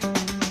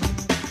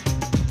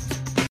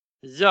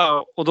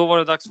 Ja, och då var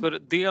det dags för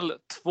del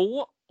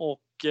 2.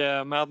 Och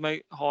med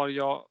mig har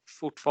jag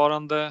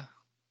fortfarande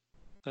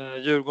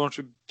Djurgårdens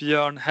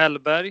Björn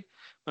Hellberg.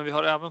 Men vi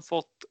har även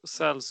fått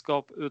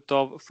sällskap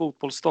utav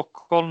Fotboll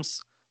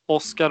Stockholms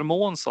Oskar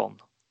Månsson.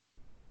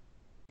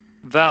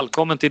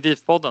 Välkommen till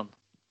DIF-podden.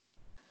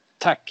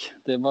 Tack,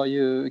 det var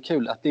ju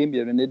kul att bli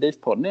inbjuden i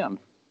DIF-podden igen.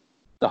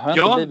 Det har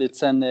jag inte blivit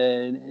sedan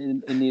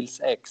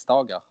Nils X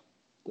dagar.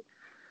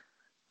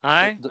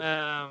 Nej,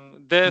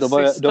 det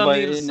sista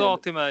Nils sa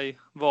till mig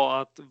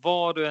var att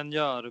vad du än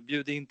gör,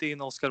 bjud inte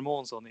in Oskar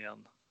Månsson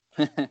igen.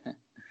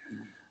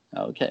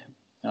 Ja, okej.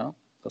 Ja,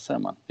 då ser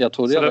man. Jag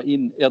trodde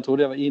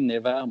jag var inne i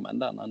värmen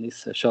där när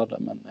Nisse körde,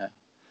 men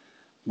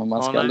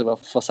man ska aldrig vara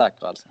för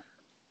säker alltså.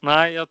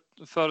 Nej, jag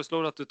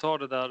föreslår att du tar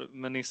det där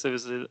med Nisse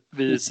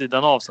vid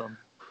sidan av sen.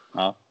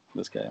 Ja,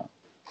 det ska jag.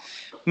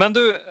 Men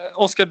du,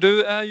 Oskar,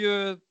 du är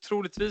ju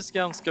troligtvis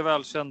ganska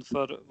välkänd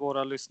för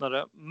våra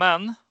lyssnare.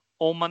 Men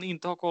om man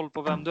inte har koll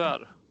på vem du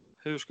är,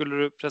 hur skulle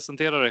du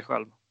presentera dig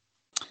själv?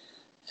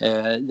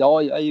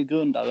 Ja, jag är ju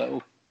grundare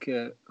och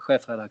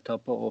chefredaktör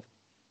på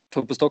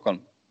Stockholm.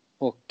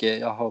 Och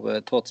jag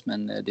har trots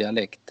min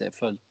dialekt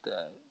följt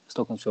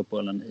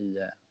Stockholmsfotbollen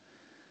i,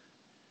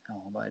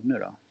 vad är det nu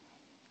då?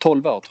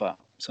 12 år tror jag,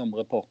 som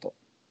reporter.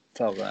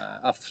 För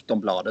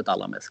Aftonbladet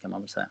allra mest kan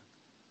man väl säga.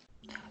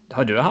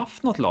 Har du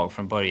haft något lag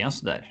från början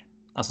sådär?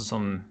 Alltså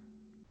som...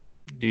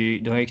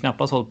 Du har ju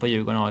knappast hållit på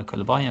Djurgården, AIK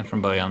eller Bayern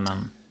från början, men...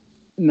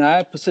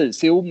 Nej,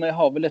 precis. Jo, men jag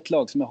har väl ett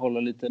lag som jag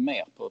håller lite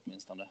mer på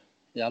åtminstone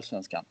i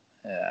Allsvenskan.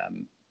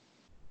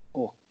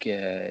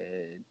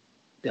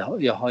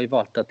 Jag har ju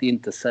valt att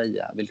inte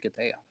säga vilket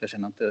det är.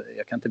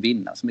 Jag kan inte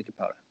vinna så mycket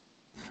på det.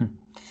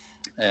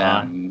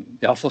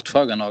 Jag har fått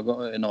frågan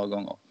några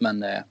gånger, men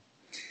nej.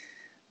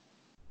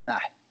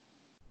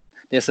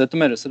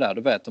 Dessutom är det sådär,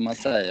 du vet om man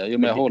säger... Jo,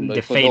 men jag håller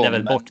det på fejdar dem,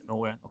 väl bort med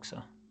åren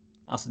också.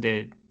 Alltså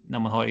när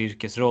man har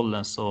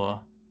yrkesrollen så...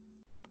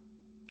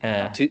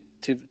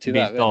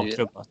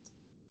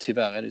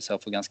 Tyvärr är det så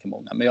för ganska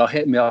många. Men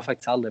jag har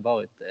faktiskt aldrig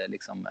varit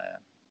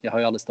jag har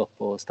ju aldrig stått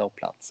på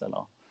ståplats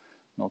eller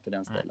något i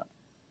den stilen.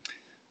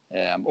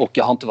 Och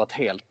jag har inte varit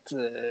helt...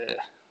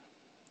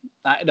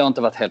 nej, det har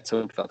inte varit helt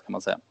solklart kan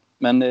man säga.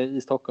 Men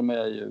i Stockholm är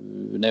jag ju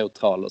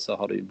neutral och så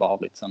har det ju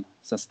varit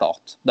sen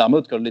start.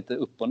 Däremot går det lite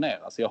upp och ner.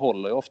 Alltså jag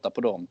håller ju ofta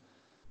på dem.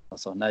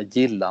 Alltså när jag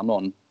gillar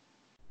någon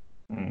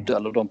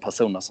eller de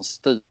personer som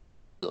styr.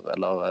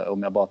 Eller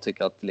om jag bara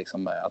tycker att,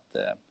 att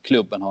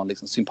klubben har en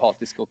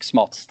sympatisk och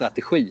smart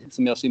strategi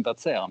som jag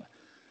sympatiserar med.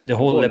 Du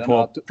håller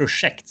på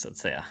projekt så att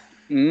säga.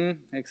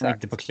 Exakt.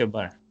 Inte på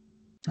klubbar.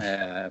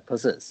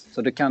 Precis.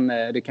 Så det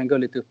kan gå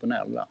lite upp och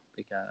ner där.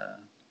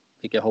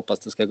 Vilka jag hoppas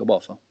det ska gå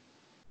bra för.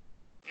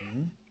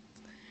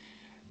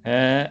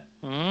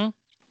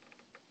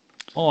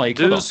 AIK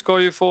du då?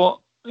 ska ju få...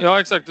 Ja,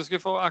 exakt. Du ska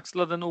få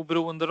axla den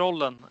oberoende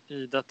rollen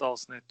i detta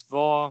avsnitt.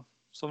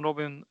 Som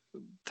Robin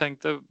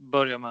tänkte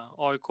börja med,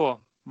 AIK.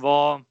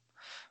 Vad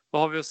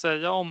har vi att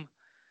säga om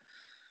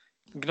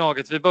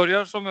Gnaget? Vi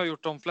börjar som vi har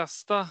gjort de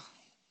flesta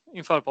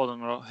inför podden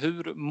då.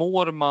 Hur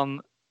mår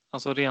man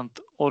alltså rent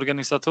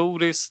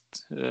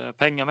organisatoriskt,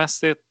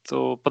 pengamässigt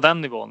och på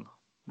den nivån?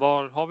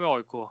 Var har vi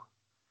AIK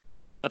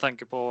med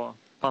tanke på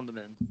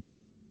pandemin?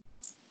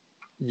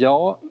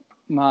 Ja,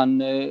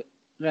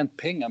 rent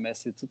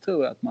pengamässigt så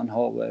tror jag att man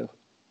har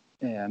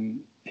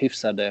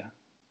hyfsade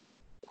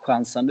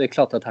chansen. Det är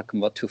klart att det här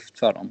kommer vara tufft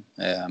för dem.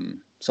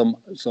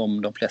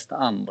 Som de flesta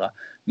andra.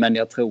 Men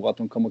jag tror att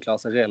de kommer klara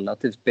sig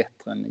relativt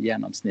bättre än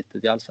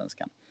genomsnittet i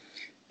Allsvenskan.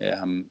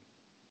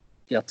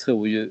 Jag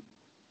tror ju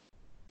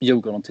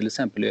Djurgården till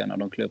exempel är en av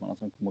de klubbarna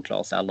som kommer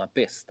klara sig allra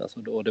bäst. Alltså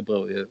då, det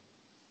beror ju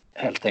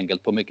helt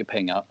enkelt på mycket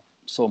pengar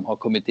som har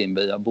kommit in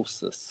via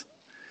Bosses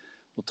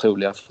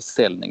otroliga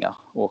försäljningar.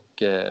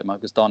 Och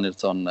Marcus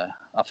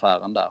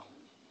Danielsson-affären där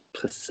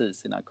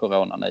precis innan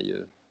coronan är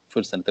ju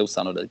fullständigt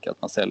osannolik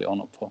att man säljer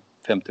honom på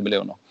 50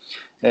 miljoner.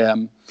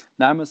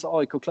 Nej, men så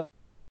AIK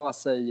klarar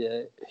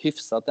sig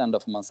hyfsat ändå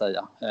får man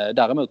säga.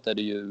 Däremot är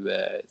det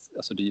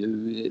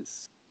ju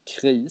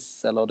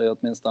kris, eller det är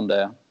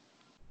åtminstone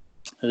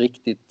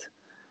riktigt...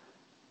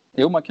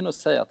 Jo, man kan nog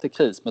säga att det är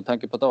kris med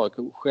tanke på att AIK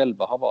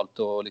själva har valt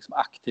att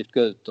aktivt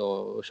gå ut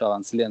och köra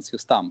en Silencio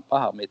Stampa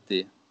här mitt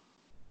i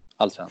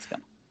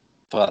Allsvenskan.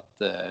 För att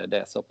det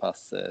är så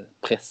pass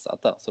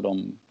pressat där, så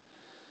de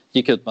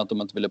gick ut med att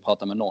de inte ville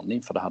prata med någon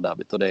inför det här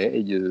derbyt, och det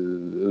är ju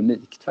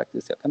unikt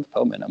faktiskt. Jag kan inte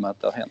påminna mig att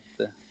det har hänt.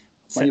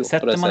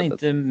 Sätter man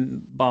inte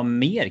bara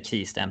mer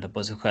krisstämpel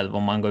på sig själv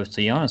om man går ut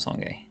och gör en sån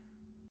grej?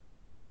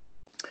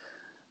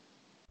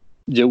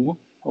 Jo,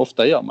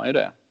 ofta gör man ju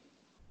det.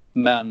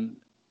 Men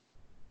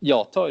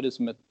jag tar det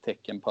som ett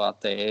tecken på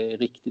att det är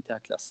riktigt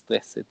jäkla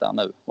stressigt där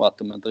nu och att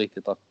de inte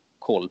riktigt har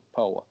koll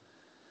på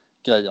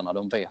grejerna.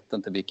 De vet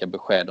inte vilka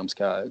besked de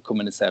ska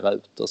kommunicera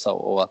ut och så,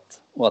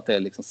 och att det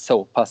är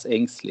så pass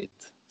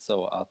ängsligt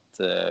så att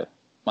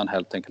man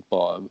helt enkelt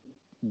bara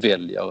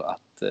väljer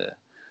att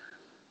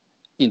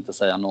inte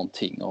säga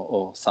någonting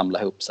och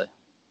samla ihop sig.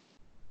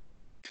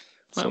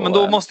 Men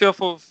då måste jag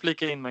få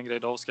flika in med en grej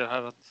då, Oskar,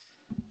 här att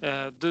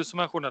du som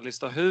är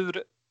journalist,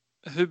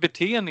 hur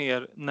beter ni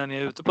er när ni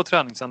är ute på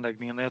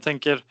träningsanläggningen? Jag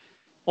tänker,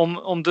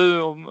 om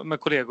du med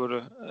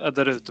kollegor är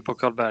där ute på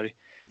Karlberg,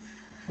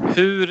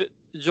 hur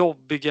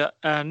jobbiga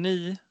är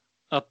ni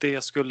att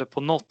det skulle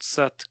på något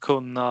sätt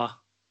kunna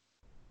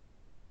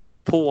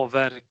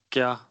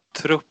påverka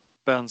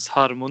truppens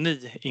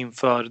harmoni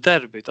inför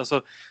derbyt?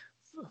 Alltså,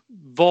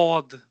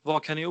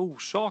 vad kan ni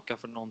orsaka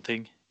för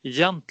någonting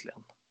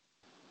egentligen?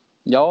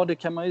 Ja, det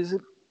kan man ju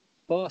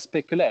bara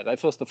spekulera.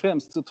 Först och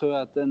främst så tror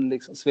jag att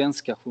den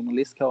svenska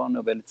journalistkåren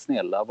är väldigt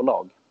snäll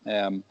överlag.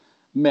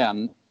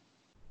 Men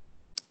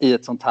i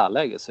ett sånt här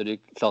läge så är det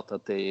klart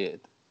att det är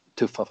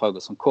tuffa frågor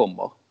som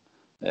kommer.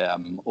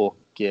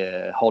 Och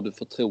har du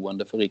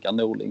förtroende för Rickard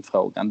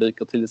Norling-frågan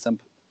dyker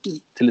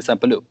till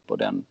exempel upp, och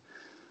den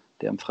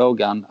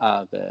frågan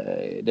är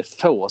det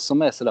få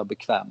som är så där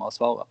bekväma att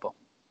svara på.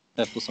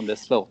 Eftersom det är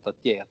svårt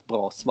att ge ett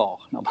bra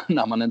svar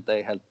när man inte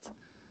är helt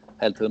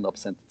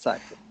 100%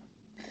 säker.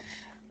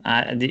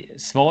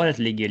 Svaret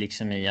ligger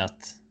liksom i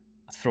att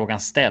frågan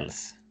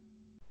ställs.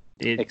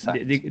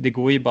 Det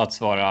går ju bara att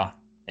svara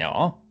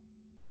ja.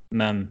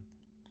 Men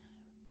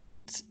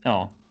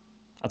ja,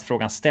 att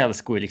frågan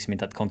ställs går ju liksom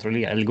inte att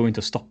kontrollera. Eller går inte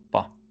att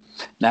stoppa.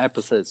 Nej,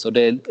 precis.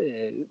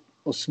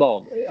 Och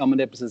svar, ja men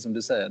det är precis som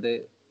du säger.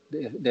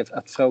 Det är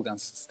att frågan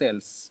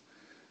ställs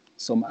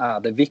som är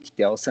det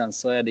viktiga. Och sen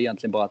så är det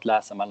egentligen bara att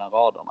läsa mellan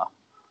raderna.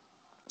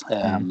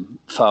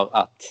 För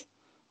att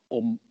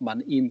om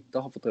man inte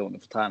har förtroende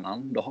för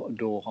tränaren,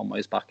 då har man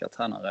ju sparkat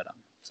tränaren redan.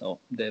 Så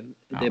det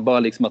är bara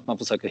liksom att man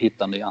försöker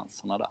hitta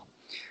nyanserna där.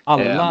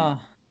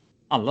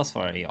 Alla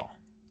svarar ja.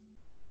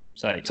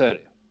 Så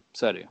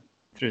är det ju.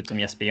 Förutom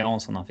Jesper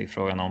Jansson, han fick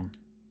frågan om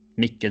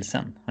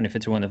Mikkelsen. Har ni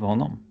förtroende för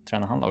honom?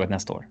 Tränar han laget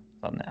nästa år?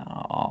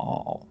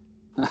 Ja.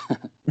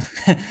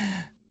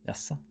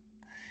 Jaså.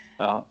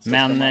 Ja,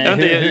 men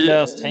hur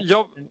löst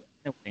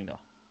Norling då?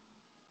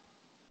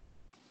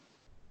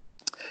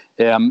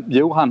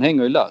 Jo, han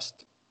hänger ju löst.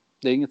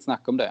 Det är inget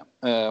snack om det.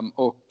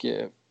 Och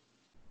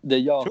det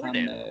gör tror han...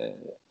 Det?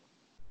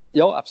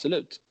 Ja,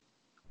 absolut.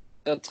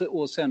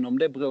 Och sen om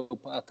det beror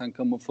på att han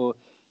kommer få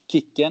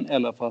kicken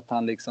eller för att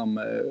han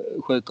liksom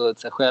skjuter ut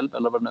sig själv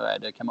eller vad det nu är,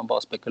 det kan man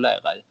bara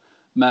spekulera i.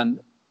 Men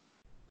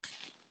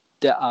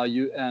det är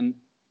ju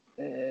en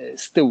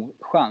stor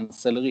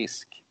chans eller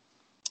risk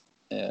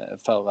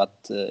för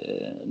att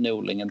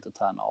Norling inte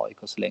tränar AIK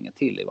så länge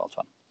till i vart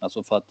fall.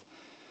 Alltså för att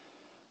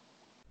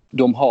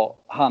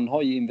han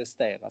har ju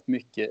investerat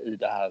mycket i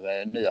det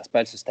här nya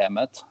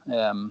spelsystemet.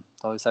 Det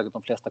har ju säkert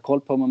de flesta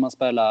koll på, men man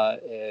spelar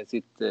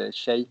sitt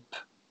Shape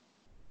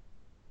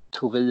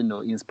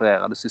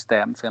Torino-inspirerade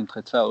system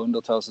 5-3-2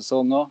 under 2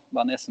 säsonger.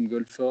 Vann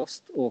SM-guld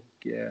först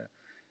och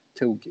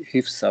tog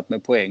hyfsat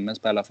med poäng men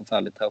spelade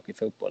förfärligt tråkig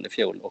fotboll i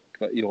fjol och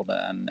gjorde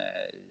en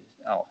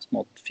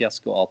smått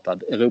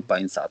fiaskoartad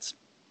Europa-insats.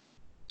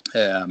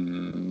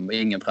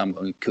 Ingen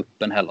framgång i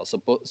kuppen heller.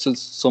 Så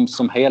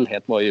som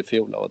helhet var ju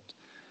fjolåret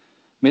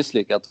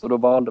misslyckat, och då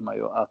valde man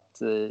ju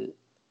att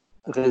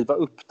riva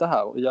upp det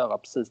här och göra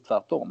precis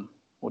tvärtom.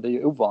 Och det är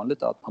ju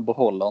ovanligt att man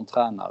behåller en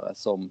tränare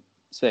som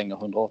svänger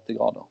 180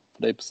 grader.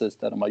 För det är precis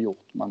det de har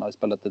gjort. Man har ju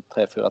spelat ett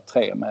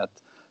 3-4-3 med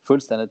ett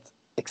fullständigt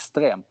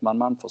extremt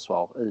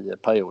man-försvar i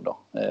perioder.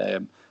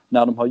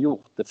 När de har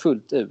gjort det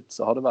fullt ut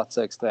så har det varit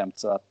så extremt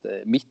så att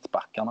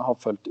mittbackarna har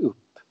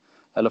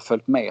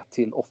följt med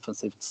till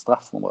offensivt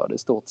straffområde i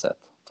stort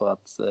sett. För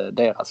att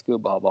deras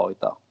gubbar har varit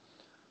där.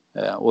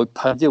 Och i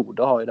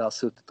perioder har ju det här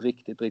suttit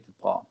riktigt,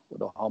 riktigt bra. Och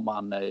då har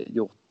man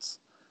gjort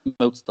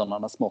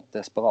motståndarna smått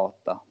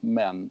desperata.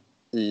 Men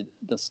i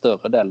den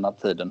större delen av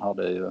tiden har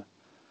det ju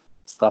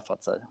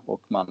straffat sig.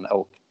 Och man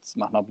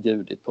har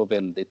bjudit på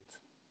väldigt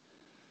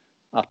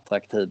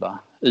attraktiva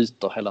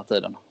ytor hela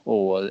tiden.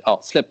 Och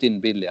släppt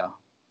in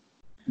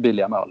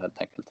billiga mål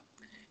helt enkelt.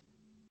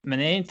 Men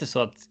är det inte så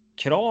att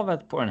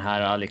kravet på den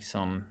här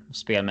liksom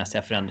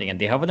spelmässiga förändringen,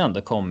 det har väl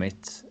ändå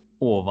kommit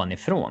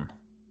ovanifrån?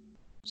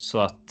 Så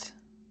att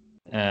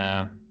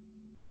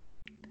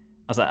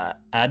alltså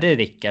är det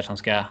Rickard som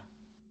ska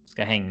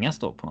hängas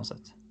då på något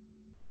sätt?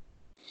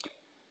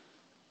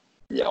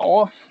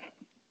 Ja,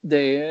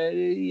 det är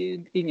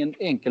ingen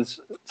enkel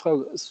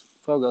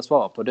fråga att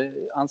svara på.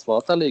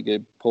 Ansvaret där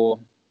ligger på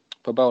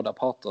båda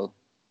parter.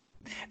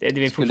 Det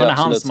är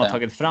fortfarande han som har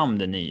tagit fram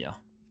det nya.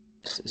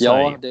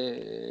 Ja,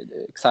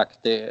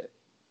 exakt det.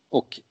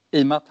 Och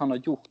i och med att han har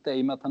gjort det,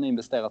 i och med att han har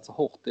investerat så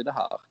hårt i det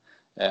här,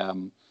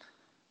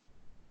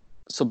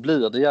 så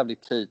blir det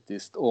jävligt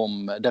kritiskt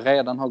om det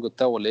redan har gått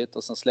dåligt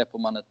och sen släpper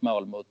man ett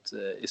mål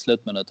i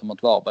slutminuten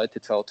mot Varberg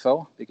till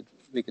 2-2,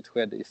 vilket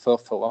skedde i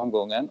förra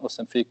omgången, och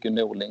sen fick ju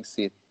Norling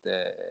sitt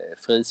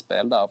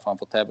frispel där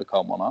framför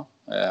tv-kamerorna.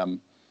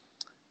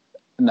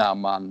 När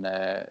man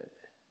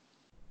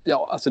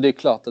alltså det är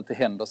klart att det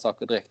händer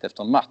saker direkt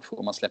efter en match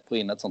och man släpper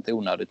in ett sånt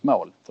onödigt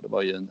mål, för det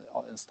var ju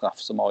en straff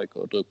som AIK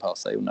drog på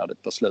sig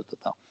onödigt på slutet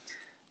här.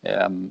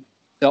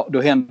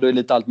 Då händer det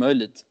lite allt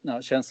möjligt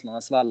när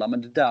känslorna svallar,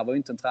 men det där var ju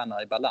inte en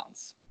tränare i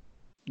balans.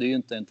 Det är ju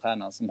inte en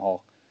tränare som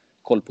har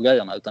koll på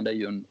grejerna, utan det är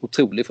ju en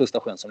otrolig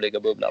frustration som ligger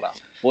och bubblar där.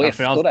 Och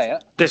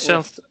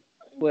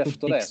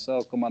efter det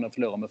så kommer man att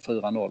förlora med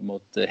 4-0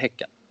 mot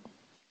Häcken.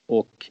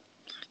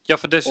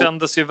 För det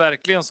kändes ju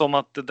verkligen som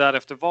att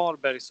därefter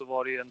Varberg så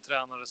var det ju en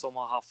tränare som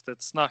har haft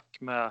ett snack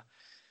med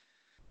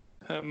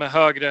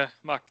högre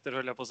makter,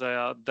 höll jag på att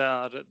säga,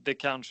 där det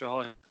kanske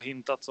har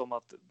hintats om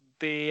att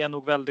det är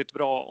nog väldigt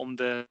bra om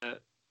det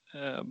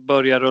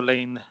börjar rulla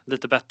in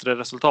lite bättre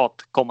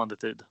resultat kommande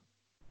tid.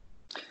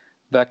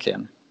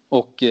 Verkligen.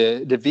 Och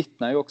det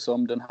vittnar ju också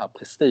om den här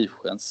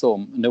prestigen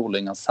som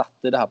Norling har satt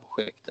i det här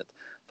projektet.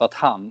 För att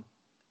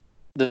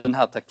den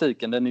här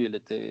taktiken, den är ju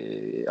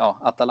lite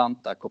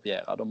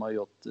Atalanta-kopierad. De har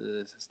gjort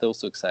stor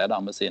succé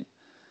där med sin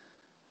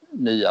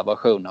nya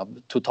version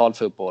av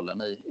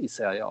totalfotbollen i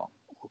Serie A.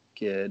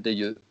 Och det är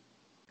ju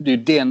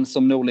den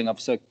som Norling har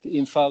försökt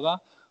införa.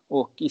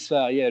 Och i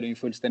Sverige är det ju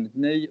fullständigt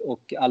ny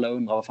och alla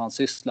undrar vad fan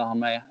sysslar han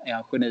med? Är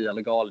han geni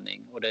eller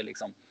galning? Och det är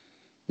liksom,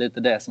 lite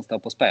det som står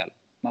på spel.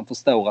 Man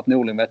förstår att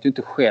Norling vet ju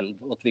inte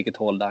själv åt vilket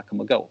håll det här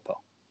kommer gå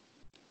på.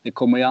 Det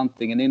kommer ju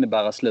antingen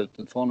innebära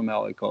slutet för honom i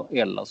AIK,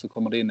 eller så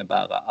kommer det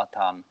innebära att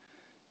han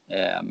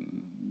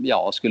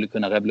skulle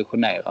kunna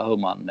revolutionera hur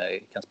man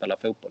kan spela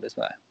fotboll i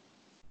Sverige.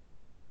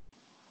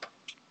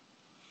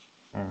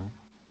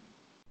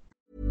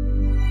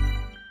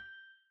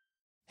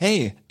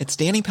 Hey,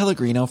 it's Danny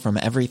Pellegrino from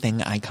Everything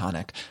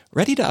Iconic.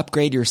 Ready to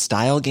upgrade your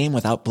style game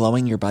without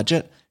blowing your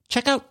budget?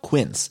 Check out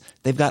Quince.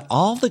 They've got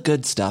all the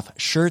good stuff,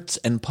 shirts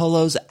and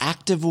polos,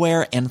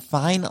 activewear and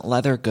fine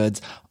leather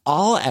goods,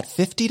 all at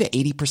 50 to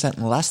 80%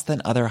 less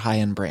than other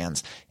high-end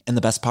brands. And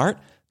the best part?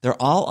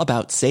 They're all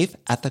about safe,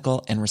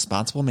 ethical, and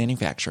responsible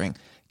manufacturing.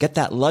 Get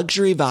that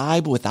luxury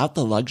vibe without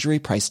the luxury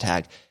price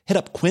tag. Hit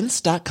up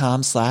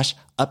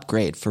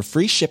quince.com/upgrade for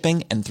free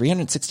shipping and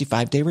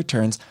 365-day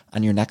returns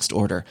on your next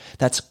order.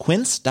 That's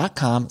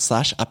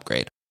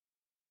quince.com/upgrade.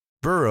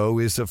 Burrow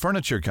is a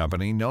furniture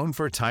company known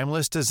for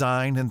timeless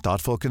design and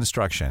thoughtful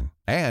construction,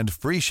 and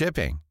free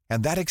shipping,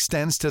 and that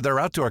extends to their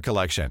outdoor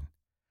collection.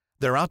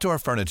 Their outdoor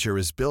furniture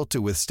is built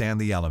to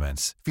withstand the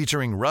elements,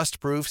 featuring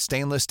rust-proof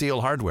stainless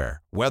steel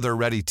hardware,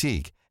 weather-ready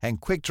teak,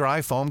 and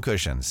quick-dry foam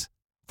cushions.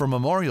 For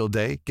Memorial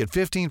Day, get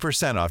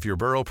 15% off your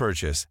Burrow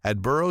purchase at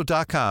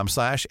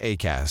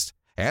burrow.com/acast,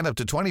 and up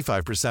to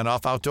 25%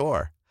 off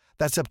outdoor.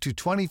 That's up to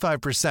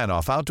 25%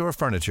 off outdoor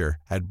furniture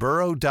at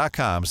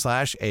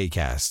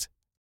burrow.com/acast.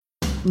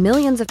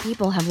 Millions of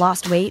people have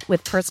lost weight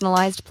with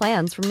personalized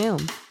plans from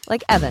Noom.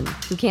 Like Evan,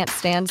 who can't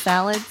stand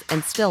salads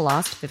and still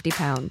lost 50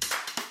 pounds.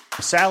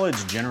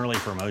 Salads generally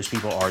for most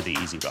people are the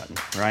easy button,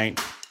 right?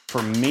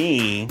 For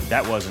me,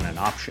 that wasn't an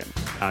option.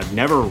 I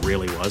never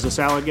really was a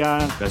salad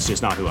guy. That's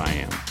just not who I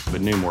am.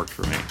 But Noom worked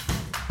for me.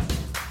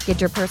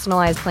 Get your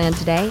personalized plan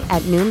today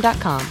at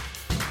Noom.com.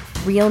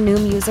 Real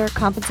Noom user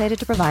compensated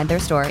to provide their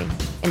story.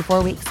 In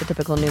 4 weeks, the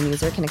typical Noom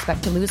user can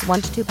expect to lose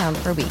 1 to 2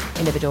 pounds per week.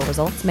 Individual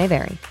results may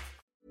vary.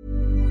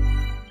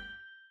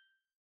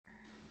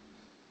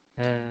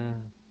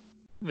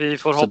 Vi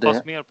får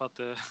hoppas mer på att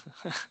det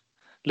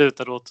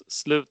lutar åt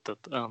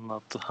slutet än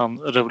att han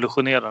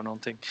revolutionerar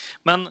någonting.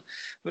 Men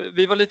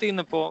vi var lite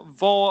inne på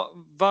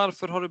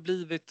varför har det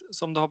blivit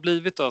som det har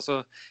blivit då?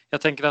 Så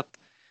jag tänker att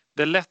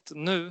det är lätt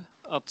nu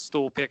att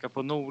stå och peka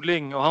på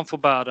Norling och han får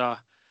bära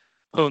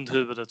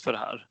hundhuvudet för det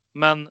här.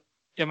 Men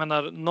jag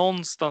menar,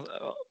 någonstans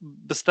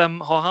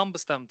har han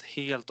bestämt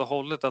helt och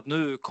hållet att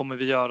nu kommer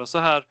vi göra så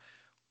här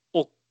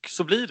och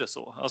så blir det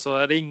så. Alltså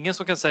är det ingen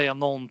som kan säga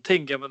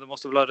någonting? Ja, men det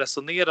måste väl ha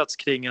resonerats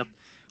kring att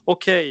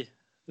okej,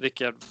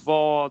 Rickard,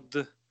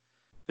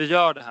 vi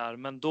gör det här,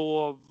 men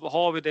då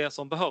har vi det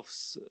som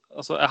behövs.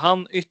 Alltså är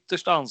han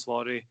ytterst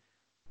ansvarig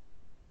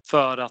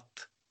för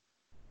att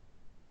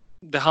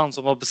det är han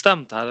som har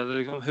bestämt det här? Eller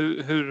liksom,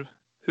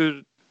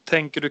 hur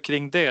tänker du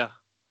kring det?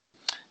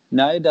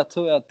 Nej, där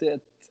tror jag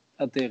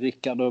att det är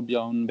Rickard och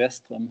Björn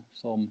Westström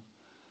som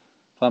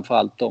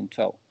framförallt de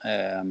två.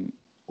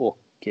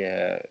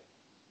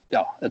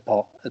 Ett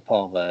par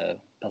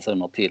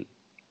personer till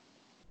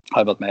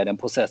har varit med i den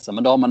processen.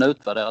 Men då har man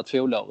utvärderat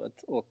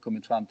fjolåret och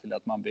kommit fram till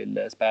att man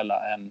vill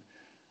spela en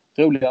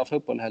roligare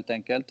fotboll helt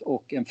enkelt.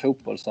 Och en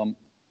fotboll som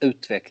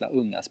utvecklar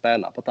unga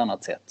spelare på ett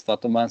annat sätt. För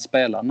att om man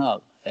spelar den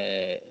här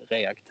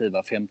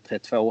reaktiva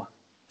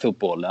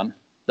 5-3-2-fotbollen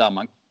där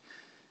man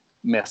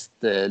mest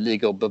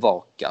ligger och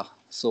bevakar,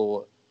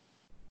 så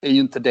är ju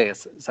inte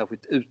det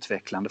särskilt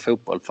utvecklande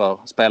fotboll för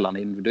spelarna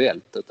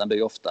individuellt, utan det är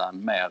ju ofta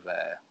en mer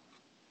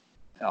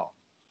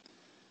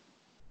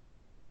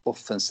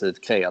offensiv,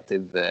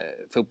 kreativ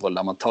fotboll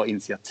där man tar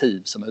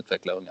initiativ som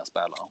utvecklar unga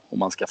spelare, och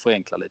man ska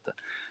förenkla lite.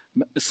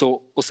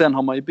 Och sen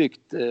har man ju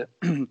byggt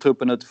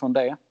truppen utifrån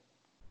det.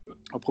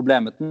 Och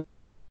problemet nu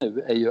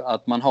är ju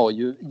att man har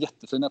ju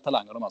jättefina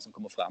talanger, de här som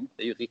kommer fram.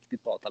 Det är ju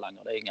riktigt bra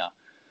talanger. Det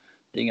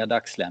är inga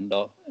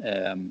dagsländer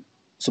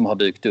som har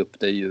dykt upp.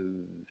 Det är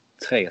ju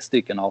 3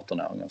 stycken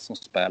 18-åringar som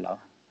spelar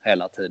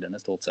hela tiden i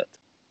stort sett.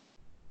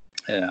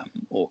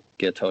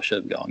 Och 2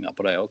 20-åringar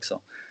på det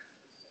också.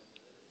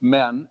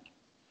 Men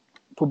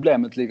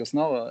problemet ligger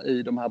snarare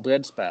i de här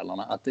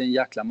breddspelarna, att det är en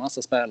jäkla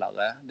massa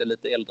spelare. Det är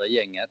lite äldre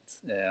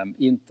gänget,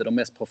 inte de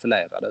mest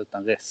profilerade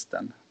utan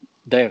resten.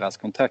 Deras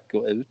kontrakt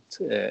går ut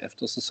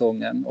efter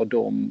säsongen och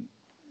de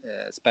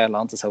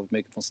spelar inte så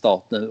mycket från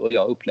start nu, och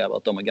jag upplever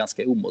att de är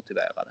ganska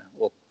omotiverade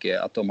och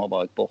att de har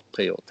varit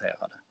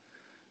bortprioriterade.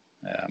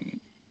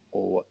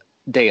 Och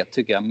det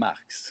tycker jag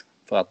märks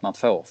för att man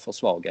får för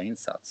svaga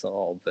insatser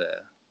av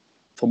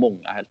för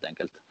många helt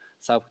enkelt.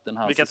 Särskilt den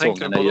här Vilka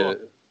säsongen är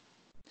ju...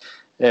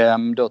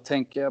 Då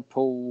tänker jag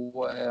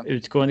på...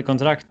 Utgående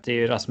kontrakt är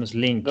ju Rasmus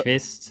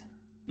Lindqvist,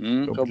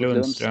 Robert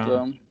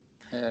Lundström,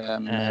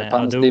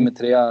 Panos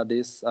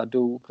Dimitriadis,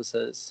 Ado,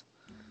 precis.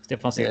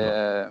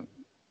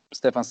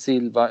 Stefan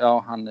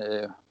Silva, han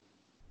är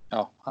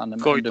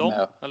Goitom,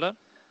 med. Eller?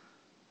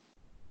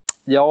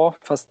 Ja,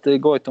 fast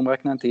Goitom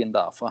räknar inte in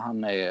där, för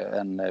han är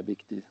en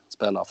viktig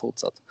spelare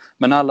fortsatt.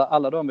 Men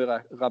alla de vi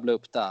rabblar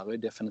upp där är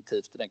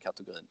definitivt i den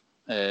kategorin.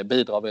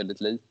 Bidrar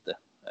väldigt lite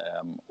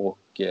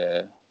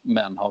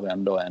men har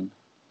ändå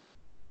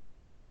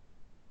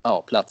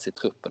plats i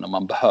truppen och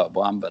man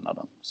behöver använda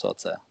den så att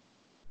säga.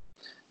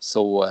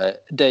 Så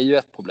det är ju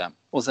ett problem.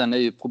 Och sen är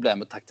ju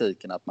problemet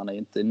taktiken att man är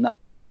inte i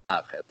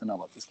närheten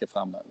av att det ska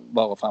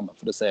vara framme.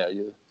 För det ser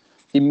ju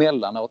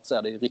emellanåt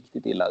ser det ju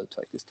riktigt illa ut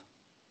faktiskt.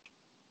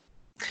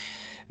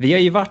 Vi har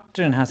ju varit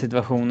i den här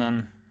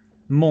situationen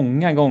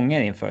många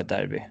gånger inför ett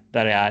derby.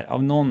 Där det är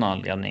av någon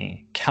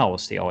anledning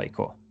kaos i AIK.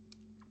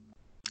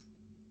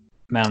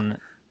 Men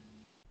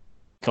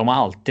de har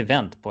alltid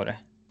vänt på det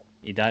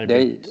i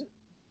derbyt.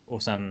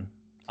 Och sen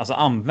alltså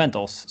använt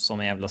oss som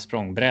en jävla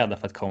språngbräda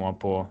för att komma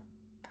på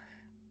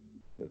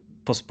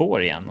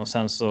spår igen. Och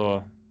sen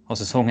så har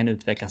säsongen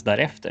utvecklats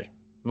därefter.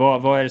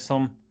 Vad är det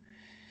som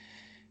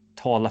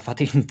talar för att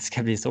det inte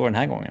ska bli så den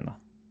här gången då?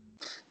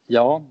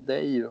 Ja, det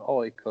är ju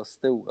AIKs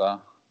stora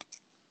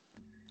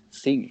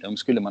signum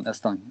skulle man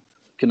nästan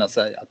kunna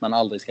säga. Att man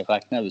aldrig ska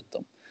räkna ut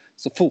dem.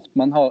 Så fort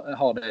man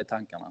har det i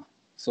tankarna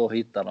så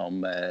hittar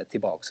de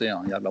tillbaka och gör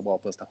en jävla bra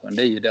prestation.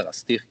 Det är ju deras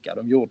styrka.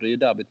 De gjorde ju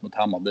derbyt mot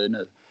Hammarby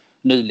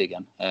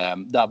nyligen.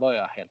 Där var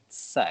jag helt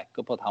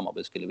säker på att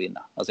Hammarby skulle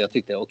vinna. Alltså jag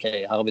tyckte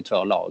okej, här har vi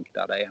 2 lag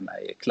där det ena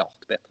är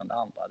klart bättre än det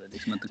andra.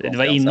 Det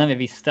var innan vi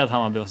visste att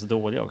Hammarby var så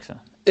dåliga också.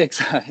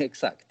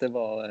 Exakt, det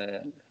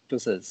var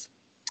precis.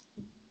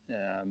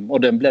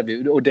 Och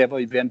det var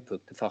ju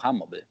vändpunkt för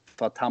Hammarby.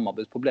 För att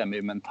Hammarbys problem är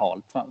ju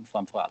mentalt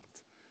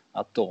framförallt.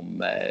 Att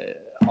de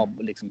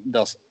har liksom...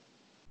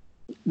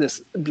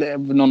 Det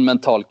blev någon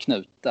mental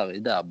knut där i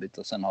derbyt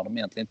och sen har de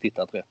egentligen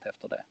tittat rätt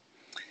efter det.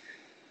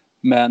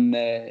 Men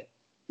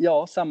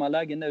ja, samma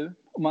läge nu.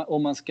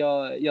 Om man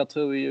ska, jag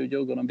tror ju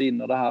Djurgården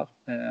vinner det här.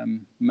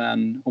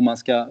 Men om man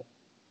ska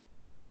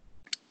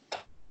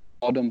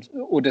ta dem,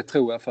 och det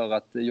tror jag för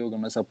att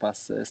Djurgården är så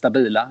pass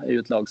stabila, är ju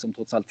ett lag som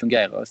trots allt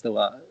fungerar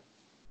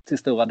till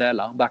stora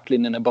delar.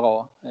 Backlinjen är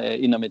bra,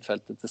 inom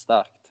mittfältet är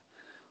starkt.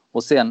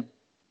 Och sen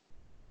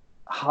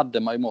hade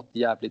man ju mått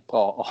jävligt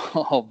bra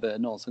av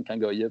någon som kan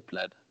gå i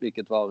djupled,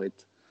 vilket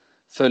varit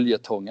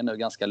följetongen nu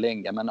ganska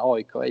länge. Men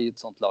AIK är ju ett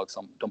sånt lag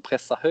som de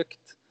pressar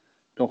högt,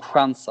 de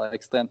chansar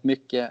extremt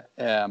mycket,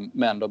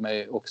 men de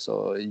är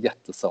också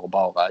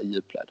jättesårbara i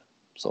djupled.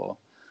 Så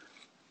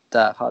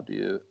där hade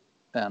ju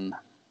en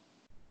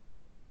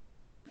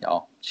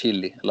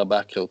chili eller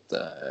bärkrot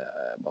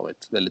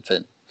varit väldigt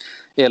fin.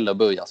 Eller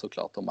Buja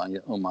såklart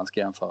om man ska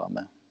jämföra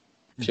med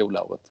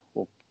fjolåret.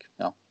 Och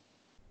ja,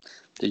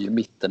 det är ju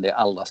mitten, det är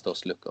allra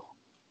störst luckor.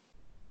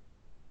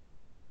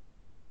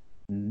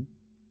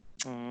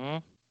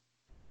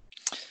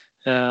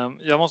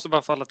 Jag måste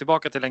bara falla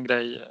tillbaka till en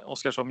grej,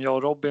 Oskar, som jag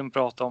och Robin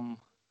pratade om,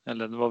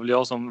 eller det var väl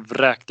jag som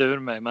vräkte ur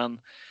mig,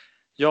 men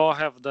jag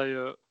hävdar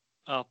ju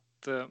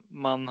att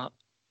man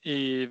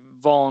i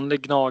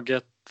vanlig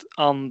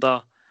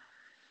Gnaget-anda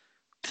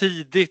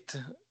tidigt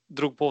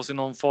drog på sig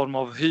någon form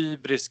av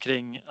hybris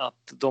kring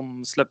att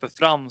de släpper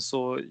fram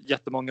så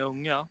jättemånga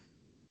unga.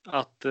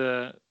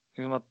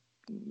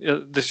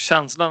 Det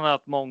känslan är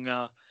att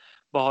många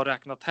bara har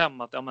räknat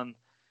hem att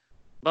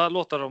bara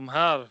låta de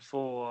här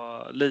få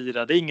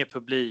lira. Det är ingen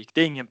publik,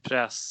 det är ingen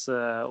press.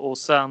 Och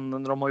sen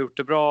när de har gjort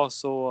det bra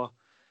så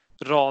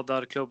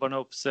radar klubbarna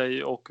upp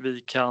sig och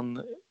vi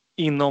kan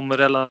inom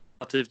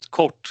relativt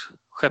kort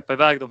skeppa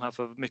iväg de här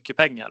för mycket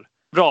pengar.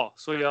 Bra,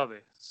 så gör vi.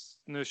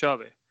 Nu kör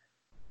vi.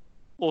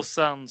 Och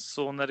sen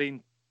så när det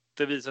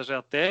inte visar sig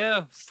att det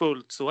är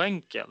fullt så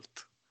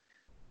enkelt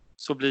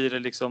så blir det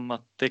liksom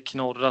att det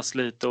knorras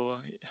lite. Och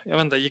jag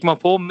vet inte, gick man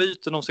på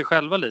myten om sig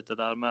själva lite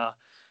där med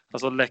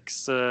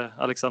Lex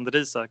Alexander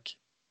Isak?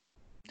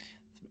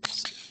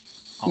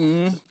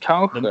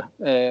 Kanske.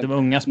 De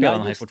unga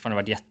spelarna har ju fortfarande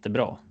varit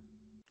jättebra.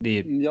 Det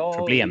är ju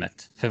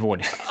problemet för vår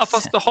del.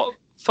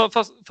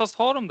 Fast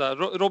har de där?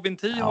 Robin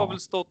T har väl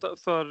stått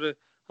för...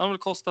 Han har väl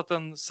kostat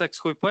en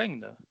 6-7 poäng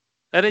nu.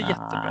 Är det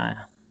jättebra?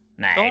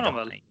 Nej, det har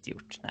han inte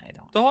gjort. Nej,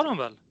 det har de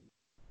väl?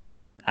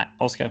 Nej,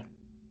 Oskar?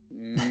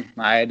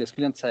 Nej, det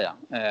skulle jag inte säga.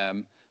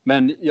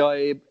 Men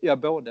jag är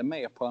både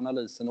med på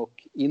analysen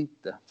och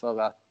inte. För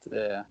att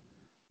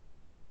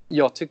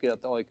jag tycker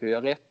att AIK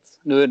gör rätt.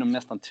 Nu är de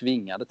nästan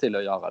tvingade till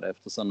att göra det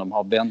eftersom de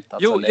har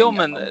väntat så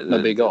länge med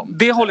att bygga om.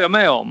 Det håller jag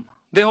med om.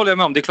 Det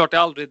är klart det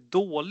är aldrig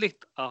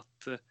dåligt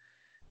att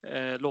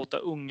låta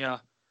unga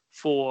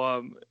få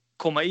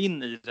komma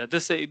in i det.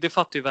 Det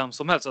fattar ju vem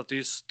som helst att det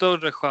är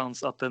större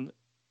chans att en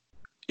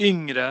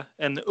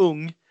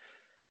ung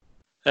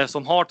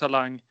som har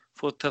talang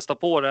får testa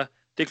på det.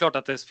 Det är klart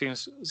att det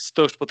finns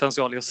störst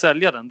potential i att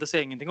sälja den. Det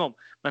säger ingenting om.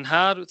 Men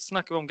här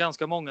snackar vi om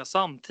ganska många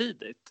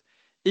samtidigt.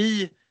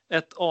 I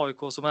ett AIK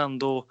som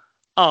ändå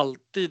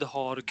alltid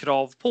har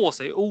krav på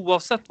sig.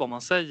 Oavsett vad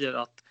man säger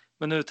att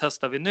men nu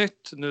testar vi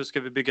nytt. Nu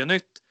ska vi bygga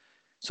nytt.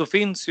 Så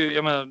finns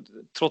ju,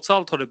 trots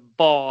allt har det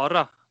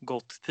bara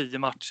gått 10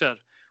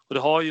 matcher. Och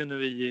det har ju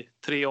nu i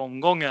 3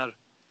 omgångar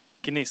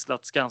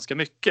gnisslats ganska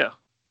mycket.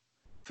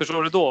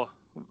 Förstår du då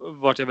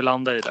vart jag vill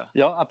landa i det?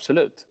 Ja,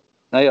 absolut.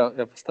 Nej,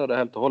 jag förstår det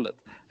helt och hållet.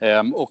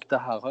 Och det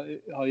här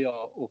har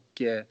jag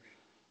och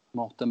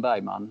Mårten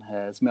Bergman,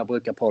 som jag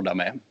brukar podda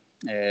med,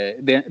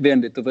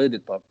 vändigt och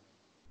vridit på.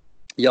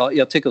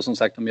 Jag tycker som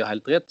sagt de gör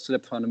helt rätt, så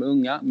det är för de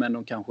unga, men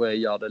de kanske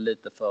gör det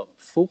lite för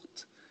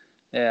fort.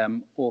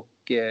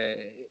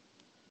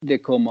 Det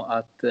kommer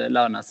att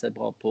löna sig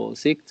bra på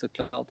sikt,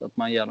 såklart, att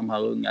man ger de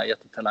här unga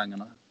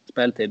jättetalangerna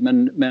speltid.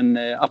 Men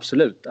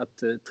absolut,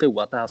 att tro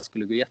att det här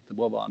skulle gå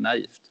jättebra var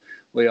naivt.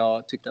 Och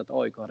jag tyckte att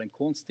AIK hade en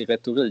konstig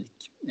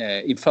retorik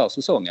inför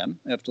säsongen,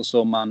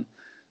 eftersom man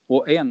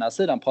å ena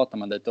sidan pratar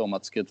man lite om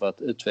att det skulle vara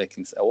ett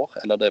utvecklingsår,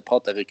 eller det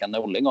pratar Rickard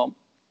Norling om.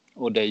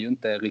 Och det är ju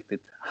inte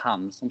riktigt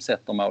han som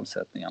sätter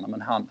målsättningarna,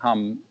 men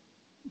han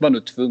var nu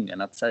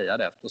tvungen att säga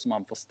det, eftersom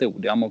han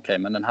förstod det. Okej,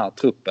 men den här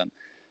truppen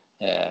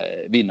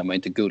vinner man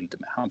inte guld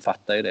med. Han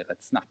fattar ju det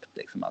rätt snabbt,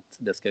 liksom, att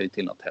det ska ju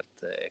till något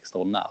helt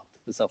extraordinärt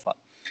i så fall.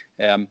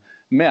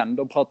 Men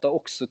de pratar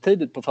också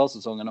tidigt på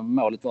försäsongen om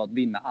målet var att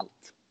vinna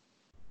allt.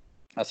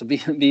 Alltså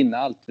vinna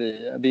allt,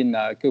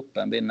 vinna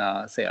kuppen,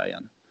 vinna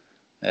serien.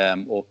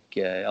 Och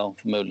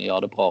förmodligen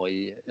gör det bra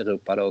i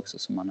Europa då också,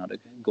 som man hade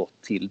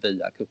gått till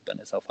via kuppen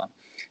i så fall.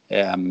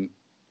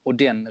 Och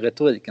den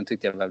retoriken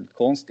tyckte jag var väldigt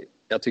konstig.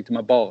 Jag tyckte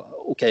man bara,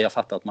 jag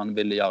fattar att man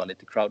ville göra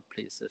lite crowd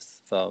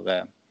pleases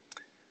för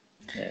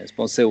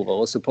sponsorer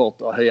och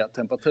support och höja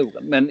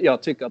temperaturen. Men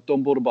jag tycker att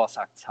de borde bara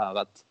sagt här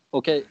att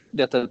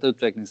detta är ett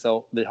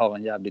utvecklingsår. Vi har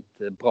en jävligt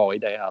bra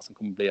idé här som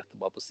kommer bli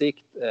jättebra på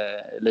sikt.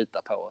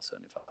 Lita på oss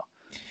ungefär.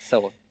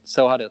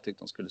 Så hade jag tyckt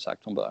de skulle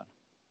sagt från början.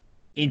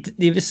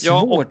 Det är väl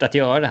svårt att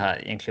göra det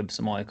här i en klubb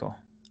som AIK.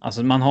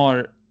 Alltså man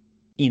har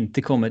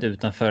inte kommit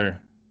utanför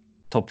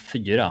topp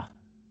 4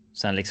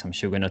 sedan liksom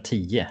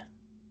 2010.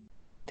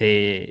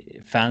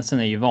 Fansen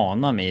är ju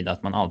vana med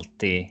att man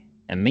alltid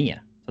är med,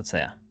 så att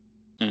säga.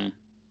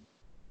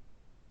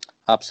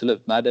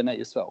 Absolut, nej, den är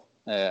ju svår.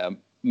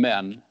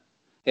 Men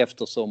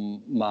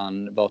eftersom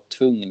man var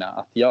tvungna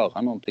att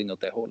göra någonting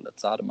åt det hållet,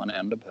 så hade man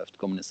ändå behövt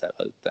kommunicera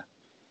ut det.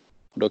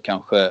 Och då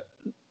kanske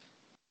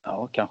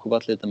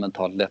varit lite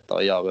mentalt lättare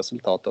att göra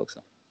resultat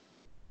också.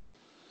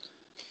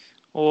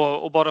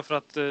 Och bara för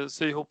att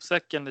sy ihop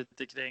säcken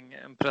lite kring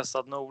en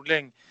pressad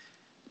Norling.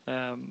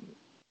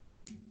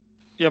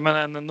 Jag menar,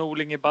 en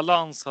Norling i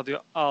balans hade ju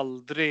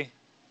aldrig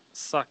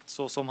sagt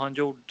så som han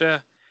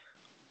gjorde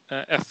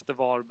efter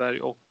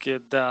Varberg, och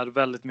där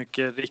väldigt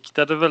mycket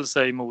riktade väl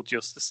sig mot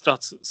just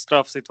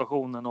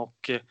straffsituationen,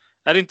 och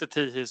är det inte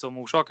Tihi som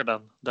orsakar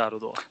den där och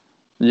då?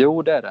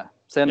 Jo, det är det.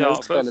 Sen är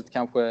utspelet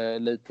kanske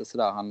lite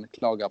sådär, han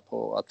klagar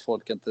på att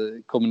folk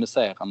inte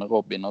kommunicerar med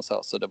Robin och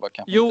så det var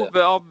kanske inte...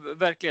 Ja,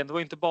 verkligen. Det var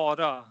inte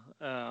bara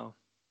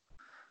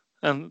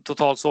en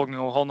totalsågning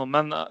av honom,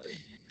 men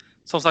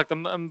som sagt,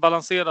 en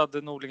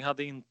balanserad Norling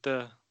hade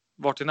inte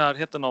varit i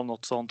närheten av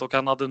något sånt, och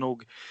han hade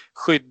nog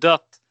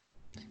skyddat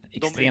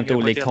extremt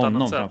olikt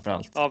honom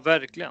framförallt. Ja,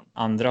 verkligen.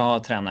 Andra har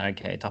tränare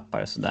kan ju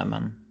tappa sådär,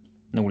 men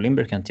Norling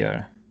brukar inte göra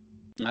det.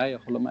 Nej, jag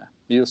håller med.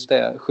 Just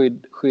det,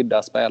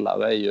 skydda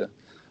spelare är ju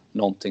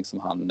någonting som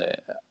han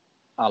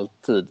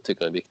alltid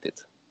tycker är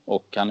viktigt.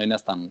 Och han är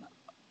nästan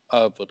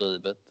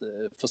överdrivet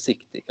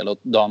försiktig, eller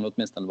det har han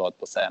åtminstone varit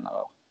på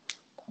senare år.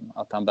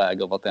 Att han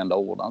väger vartenda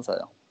ord han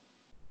säger.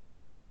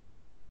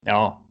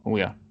 Ja,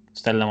 ja.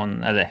 Ställer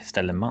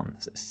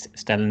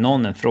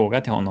någon en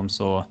fråga till honom,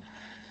 så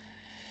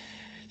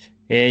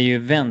är ju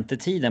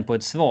väntetiden på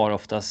ett svar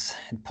oftast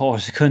ett par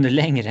sekunder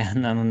längre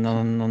än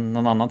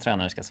någon annan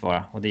tränare ska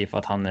svara. Och det är för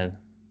att han är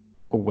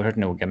oerhört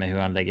noga med hur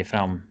han lägger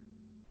fram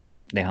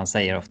det han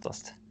säger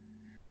oftast.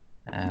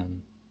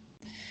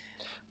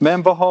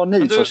 Men vad har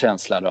ni för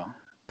känsla då?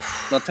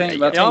 Man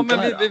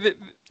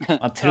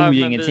tror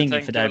ju ingenting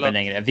inför derby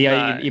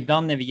längre.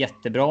 Ibland är vi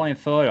jättebra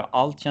inför och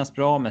allt känns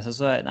bra, men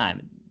så nej,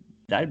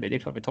 derby, det är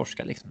klart vi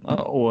torskar liksom.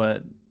 Och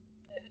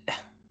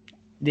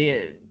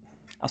det,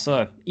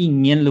 alltså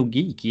ingen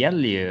logik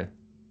gäller ju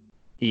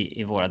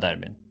i våra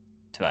derbyn,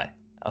 tyvärr.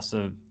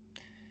 Alltså,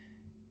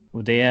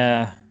 och det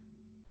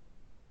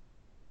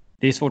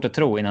är svårt att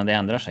tro innan det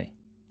ändrar sig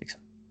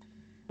liksom.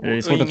 Det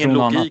är svårt och att ingen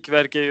tro logik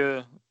verkar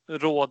ju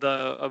råda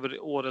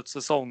över årets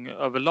säsong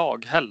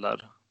överlag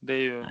heller. Det är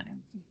ju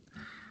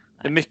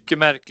det är mycket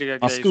märkliga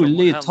grejer. Man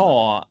skulle ju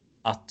ta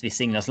att vi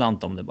singlar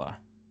slant om det bara.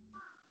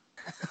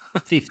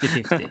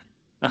 50-50.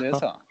 Det är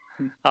så.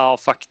 Ja,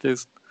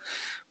 faktiskt.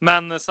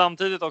 Men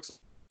samtidigt också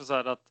så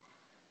här att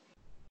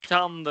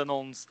kan det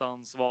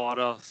någonstans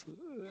vara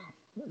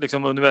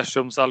liksom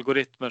universums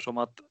algoritmer som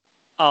att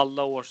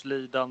alla års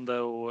lidande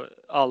och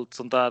allt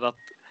sånt där, att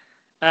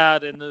är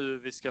det nu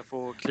vi ska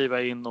få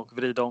kliva in och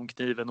vrida om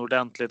kniven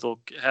ordentligt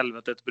och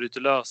helvetet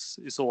bryter lös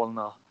i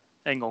Solna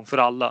en gång för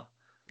alla?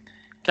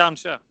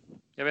 Kanske.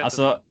 Jag vet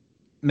inte.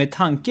 Med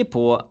tanke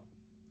på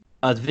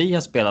att vi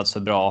har spelat så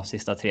bra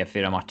sista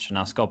 3-4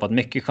 matcherna, skapat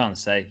mycket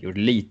chanser, gjort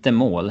lite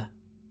mål,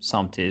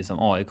 samtidigt som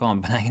AIK har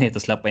en benägenhet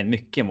att släppa in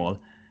mycket mål,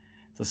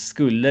 så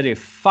skulle det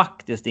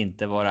faktiskt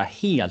inte vara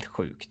helt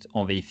sjukt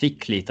om vi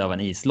fick lite av en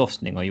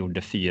islossning och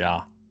gjorde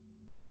 4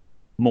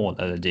 mål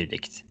eller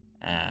dylikt.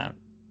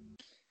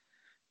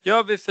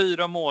 Gör vi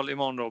 4 mål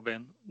imorgon,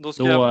 Robin, då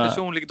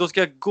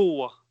ska jag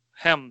gå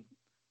hem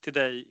till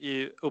dig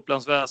i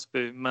Upplands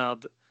Väsby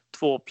med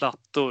 2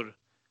 plattor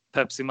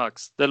Pepsi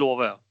Max. Det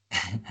lovar jag.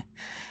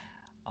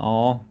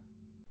 Ja.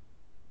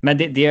 Men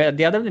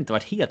det hade väl inte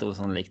varit helt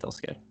osannolikt,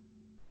 Oskar?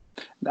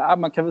 Nej,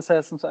 man kan väl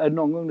säga som så, är det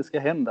någon gång det ska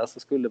hända så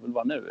skulle det väl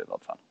vara nu i alla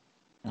fall.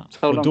 Ja.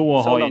 Så Och långt,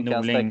 då så har ju långt kan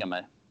jag Norling, sträcka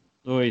mig.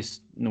 då har ju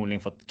Norling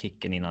fått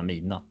kicken innan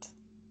midnatt.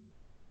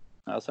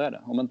 Ja, så är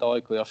det. Om inte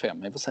AIK gör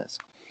 5 i precis.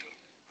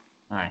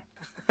 Nej.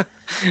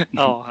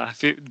 Ja,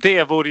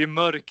 det vore ju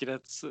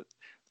mörkrets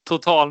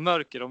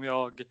totalmörker om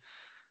jag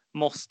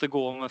måste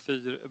gå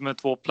med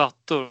 2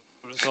 plattor.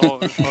 Så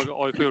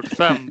har AIK gjort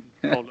 5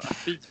 noll.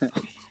 Fy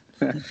fan.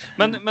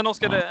 Men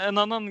Oskar, en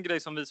annan grej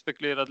som vi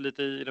spekulerade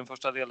lite i den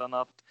första delen,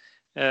 att,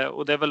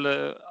 och det är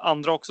väl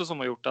andra också som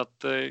har gjort,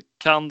 att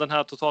kan den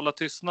här totala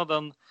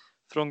tystnaden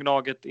från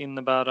Gnaget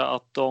innebära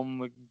att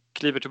de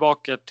kliver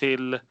tillbaka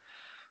till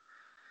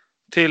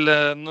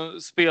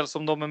spel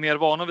som de är mer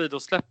vana vid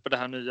och släpper det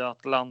här nya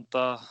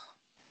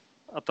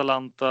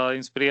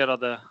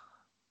Atalanta-inspirerade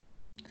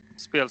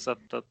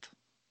spelsättet?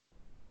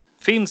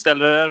 Finns det,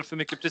 eller är det för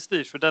mycket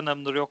prestige? För det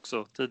nämnde du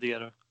också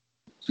tidigare.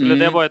 Skulle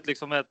det vara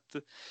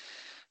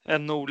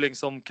en Norling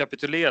som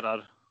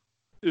kapitulerar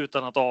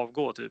utan att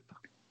avgå typ?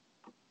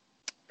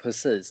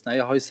 Precis. Nej,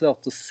 jag har ju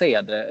svårt att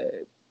se det.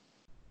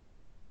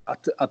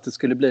 Att det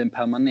skulle bli en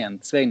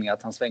permanent svängning,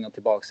 att han svänger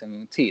tillbaka en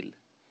gång till.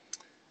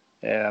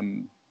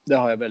 Det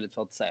har jag väldigt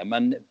svårt att säga.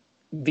 Men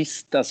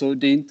visst, alltså,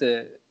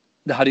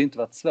 det hade ju inte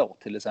varit svårt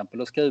till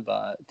exempel att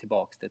skruva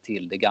tillbaka det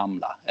till det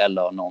gamla.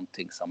 Eller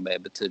någonting som är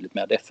betydligt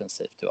mer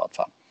defensivt i alla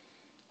fall.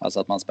 Alltså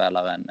att man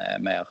spelar en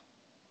mer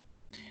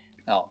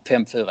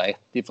 5-4-1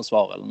 i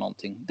försvar eller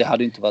någonting. Det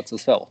hade ju inte varit så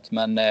svårt.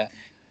 Men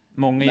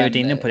många är ju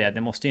inne på det.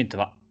 Det måste ju inte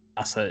vara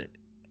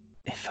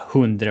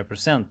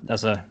 100%.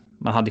 Alltså,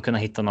 man hade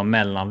kunnat hitta någon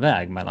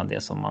mellanväg mellan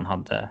det som man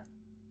hade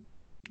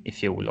i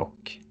fjol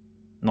och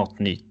något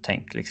nytt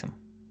tänk liksom.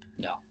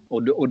 Ja,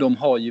 och de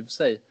har ju för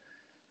sig,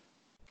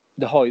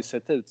 det har ju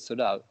sett ut så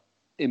där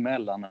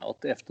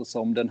emellanåt,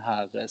 eftersom den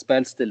här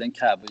spelstilen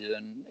kräver ju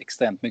en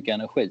extremt mycket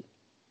energi.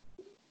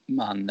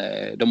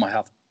 De har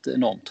haft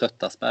enormt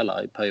trötta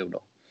spelare i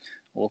perioder.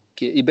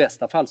 Och i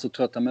bästa fall så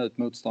tröttar man ut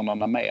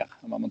motståndarna mer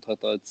än vad man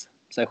tröttar ut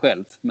sig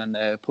själv.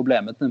 Men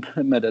problemet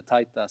med det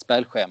tajta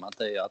spelschemat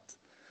är ju att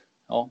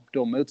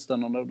de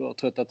motståndarna du har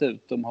tröttat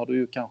ut, de har du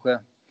ju kanske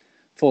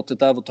fått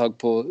ett övertag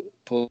på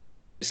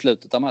i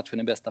slutet av matchen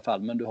i bästa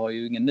fall. Men du har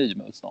ju ingen ny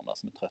motståndare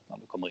som är trött när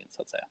du kommer in,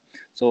 så att säga.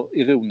 Så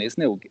ironiskt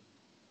nog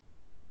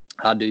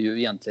hade ju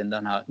egentligen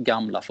den här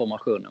gamla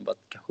formationen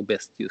varit kanske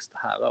bäst just det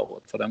här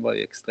året. För den var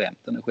ju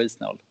extremt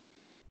energisnål.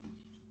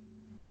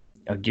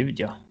 Ja, gud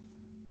ja.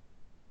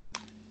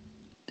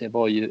 Det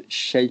var ju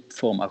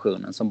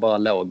shape-formationen som bara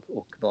låg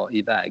och var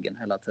i vägen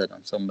hela tiden.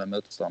 Som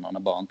motståndarna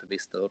bara inte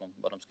visste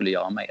vad de skulle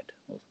göra med.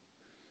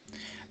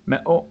 Men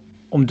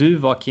om du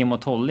var Kim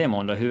och Tolle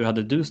imorgon då, hur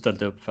hade du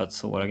ställt upp för att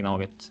såra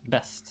Gnaget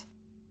bäst?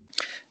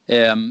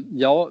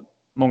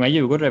 Många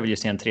Djurgårdare vill ju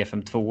se en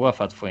 3-5-2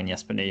 för att få in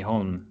Jesper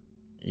Nyholm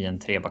i en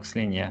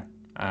trebackslinje.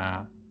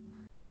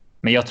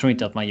 Men jag tror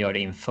inte att man gör det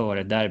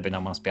inför derby när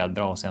man spelat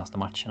bra de senaste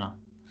matcherna.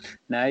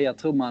 Nej, jag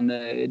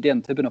tror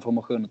den typen av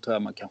formationer tror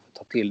jag man kanske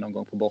tar till någon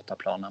gång på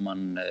bortaplan när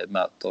man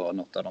möter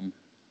något av de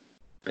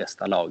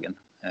bästa lagen.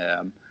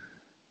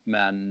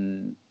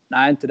 Men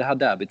nej, inte det här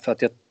derbyt, för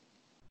att jag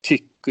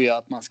tycker ju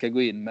att man ska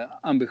gå in med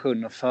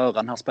ambitionen att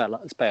föra det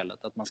här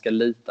spelet, att man ska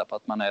lita på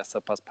att man är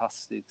så pass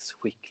passivt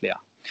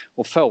skickliga.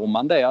 Och får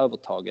man det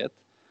övertaget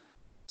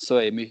så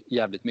är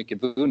jävligt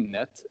mycket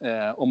vunnet.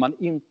 Om man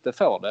inte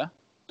får det,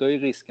 då är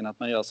risken att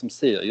man gör som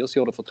Sirius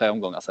gjorde för 3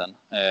 omgångar sedan.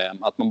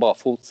 Att man bara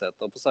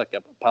fortsätter att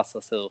försöka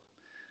passa sig ur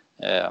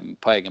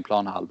på egen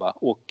planhalva.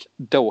 Och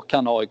då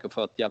kan AIK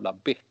få ett jävla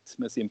bett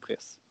med sin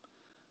press.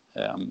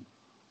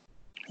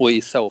 Och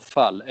i så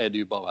fall är det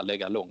ju bara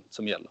lägga långt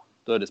som gäller.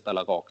 Då är det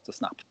spela rakt och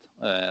snabbt.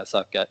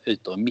 Söka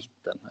ytor i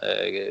mitten.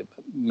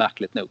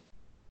 Märkligt nog.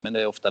 Men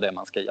det är ofta det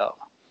man ska göra.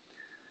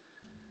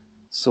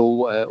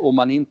 Så om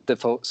man inte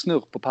får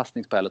snurr på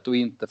passningsspelet och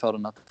inte får det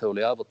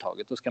naturliga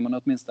övertaget, då ska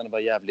man åtminstone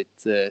vara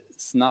jävligt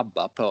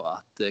snabba på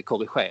att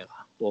korrigera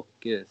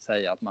och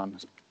säga att man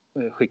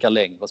skickar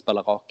längre och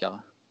spelar rakare.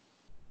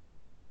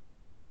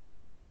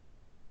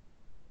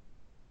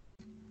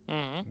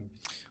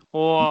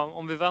 Och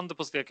om vi vänder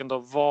på steken då,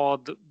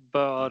 vad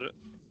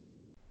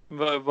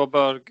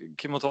bör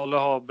Kim och Tolle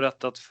ha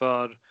berättat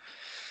för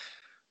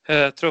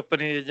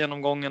truppen i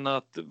genomgången,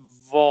 att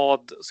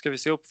vad ska vi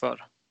se upp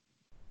för?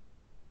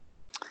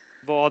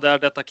 Vad är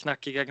detta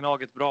knackiga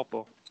Gnaget bra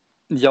på?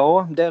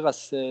 Ja,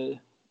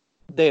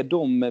 det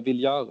de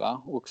vill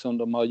göra och som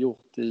de har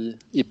gjort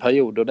i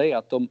perioder, det är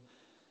att de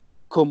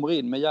kommer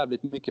in med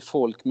jävligt mycket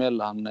folk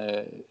mellan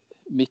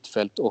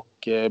mittfält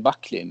och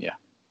backlinje.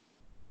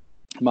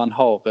 Man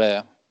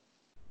har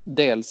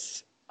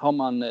dels har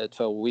man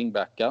 2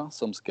 wingbackar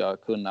som ska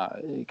kunna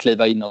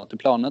kliva inåt i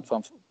planen,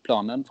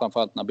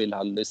 framförallt när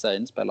Bilal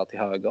Hussein spelar till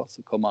höger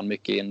så kommer han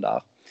mycket in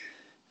där.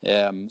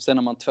 Sen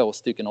har man 2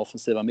 stycken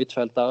offensiva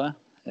mittfältare,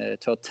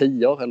 2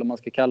 10-or eller man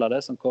ska kalla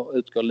det, som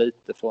utgår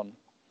lite från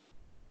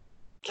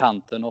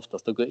kanten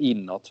oftast och går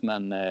inåt,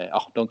 men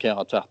de kan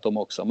göra tvärtom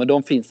också. Men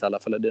de finns i alla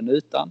fall i den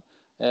ytan.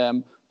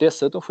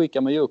 Dessutom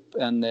skickar man ju upp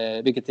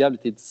vilket är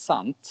jävligt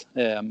intressant,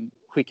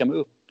 skickar man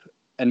upp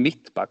en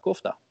mittback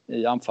ofta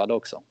i anfall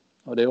också.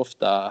 Och det är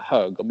ofta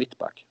höger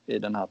mittback i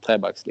den här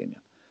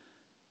trebackslinjen.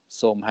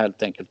 Som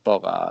helt enkelt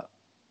bara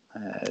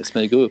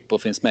smyger upp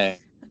och finns med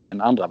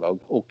en andra våg.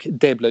 Och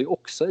det blir ju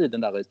också i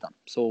den där ytan.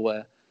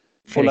 Så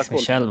Felix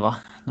Michel va?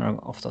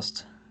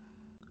 Oftast.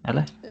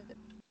 Eller?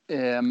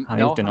 Han har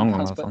gjort det någon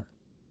gång.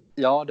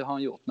 Ja, det har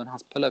han gjort. Men han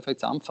spelar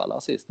faktiskt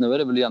anfallare sist. Nu är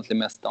det väl egentligen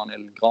mest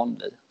Daniel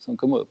Granli som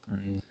kommer upp.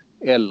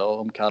 Eller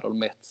om Karol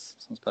Metz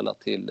som spelar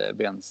till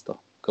vänster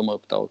kommer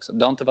upp där också.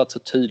 Det har inte varit så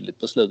tydligt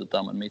på slutet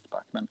där med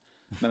mittback.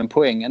 Men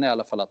poängen är i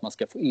alla fall att man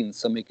ska få in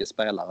så mycket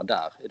spelare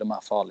där i de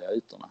här farliga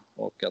ytorna.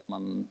 Och att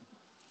man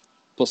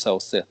på så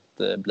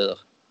sätt blir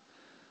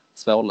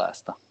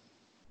svårlästa.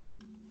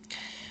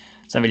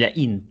 Sen vill jag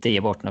inte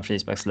ge bort några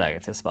frisparksläge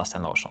till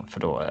Sebastian Larsson. För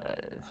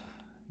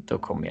då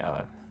kommer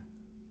jag...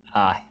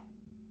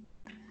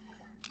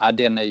 Ja,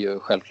 den är ju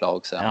självklar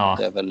också. Ja.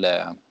 Det är väl...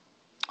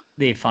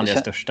 Det är fan det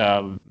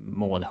största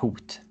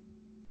målhot.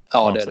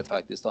 Ja, det är det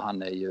faktiskt. Och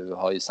han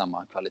har ju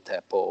samma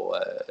kvalitet på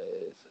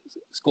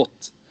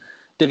skott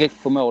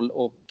direkt på mål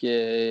och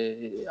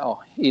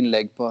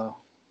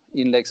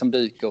inlägg som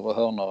dyker och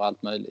hörnor och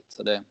allt möjligt.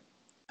 Så det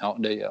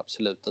är ju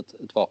absolut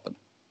ett vapen.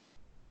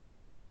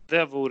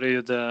 Det vore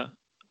ju det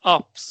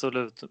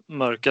absolut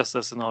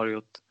mörkaste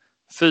scenariot.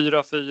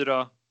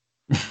 4-4.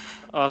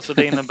 Alltså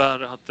det innebär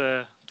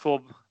att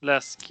 2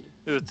 läsk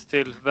ut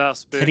till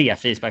Väsby. 3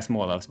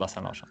 frisparksmål av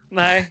Sebastian Larsson.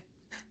 Nej,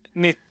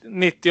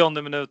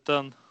 90:e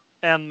minuten.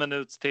 1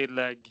 minuts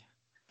tillägg.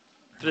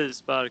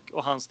 Frispark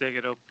och han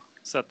stegar upp.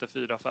 Sätter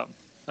 4-5.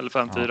 Eller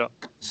 5-4. Ja.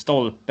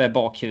 Stolpe,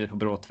 bakhuvud på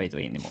Bråtveit och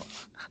in i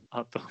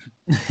mål.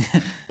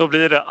 Då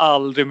blir det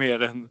aldrig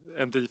mer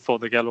än DIFO,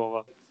 det kan jag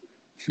lova.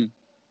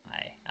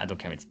 Nej, då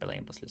kan vi inte spela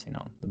in på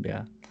slutsignalen. Då blir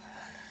jag...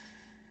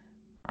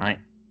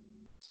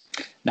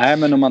 Nej,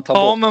 men om man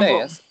tar bort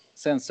det,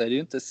 sen så är det ju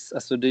inte,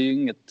 alltså det är ju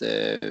inget,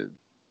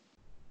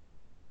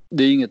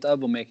 det är inget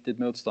övermäktigt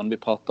motstånd vi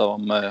pratar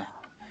om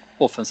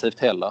offensivt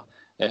heller.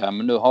 Men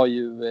nu har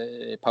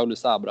ju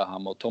Paulus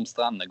Abraham och Tom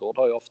Strannegård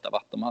har ju ofta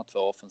varit de här 2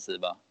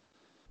 offensiva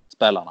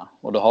spelarna.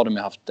 Och då har de ju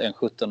haft en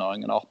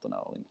 17-åring och en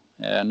 18-åring.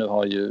 Nu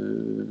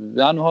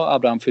har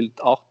Abraham fyllt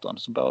 18,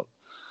 så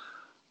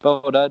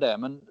båda är det.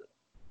 Men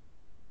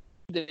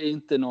det är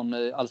inte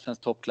någon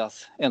allsvensk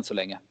toppklass än så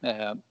länge.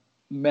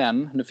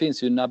 Men nu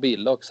finns ju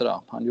Nabil också där.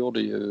 Han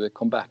gjorde ju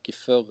comeback i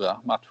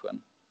förra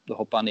matchen. Då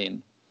hoppade han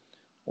in.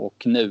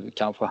 Och nu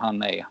kanske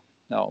han är,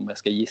 om jag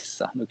ska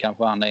gissa, nu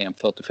kanske han är en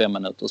 45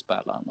 minuter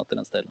spelare något i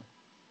den stilen.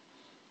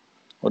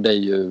 Och det är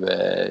ju,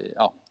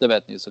 det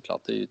vet ni ju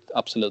såklart. Det är ju ett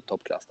absolut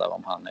toppklass där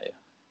om han är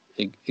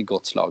i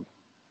gott slag.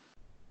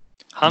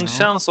 Han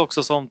känns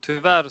också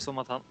tyvärr som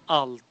att han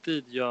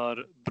alltid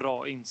gör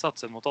bra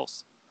insatser mot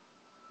oss.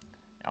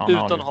 Ja,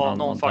 utan att ha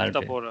någon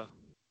fakta på det.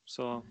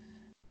 Så...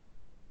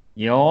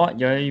 Ja,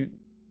 jag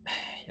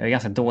är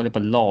ganska dålig på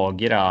att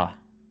lagra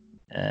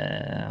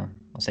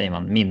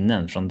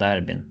minnen från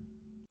derbyn.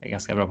 Jag är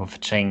ganska bra på att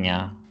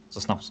förtränga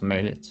så snabbt som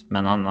möjligt.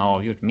 Men han har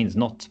avgjort minst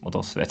något mot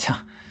oss, vet jag.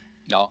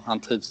 Ja, han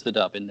trivs i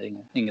derbyn. Det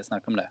är inget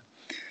snack om det.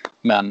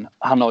 Men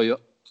han har ju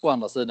å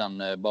andra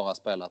sidan bara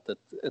spelat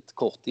ett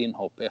kort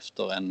inhopp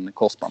efter en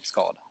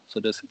korsbandsskada. Så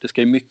det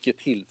ska ju mycket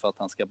till för att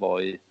han ska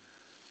vara i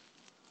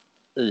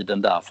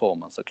den där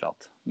formen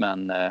såklart.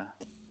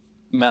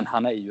 Men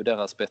han är ju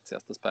deras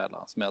spetsigaste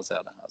spelare som jag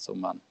ser det. Alltså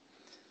man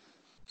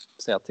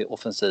ser till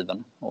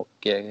offensiven.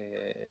 Och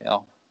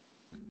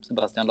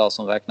Sebastian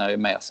Larsson räknar ju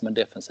mer som en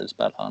defensiv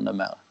spelare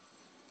numera.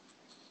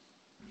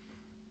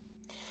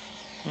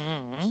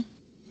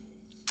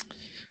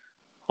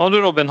 Ja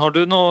du Robin, har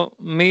du någon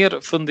mer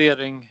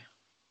fundering?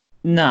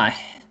 Nej.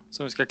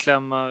 Som vi ska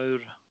klämma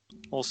ur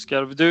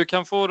Oskar. Du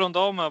kan få runda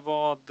av med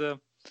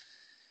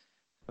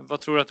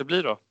vad tror du att det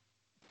blir då?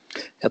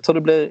 Jag tror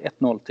det blir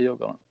 1-0 till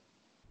Djurgården.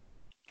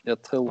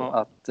 Jag tror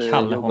att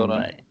Kalle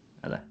Holmberg,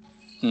 eller?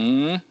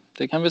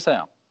 Det kan vi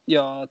säga.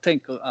 Jag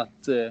tänker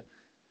att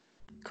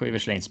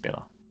Kuiverslein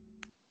spelar.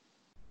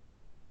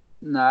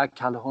 Nej,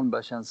 Kalle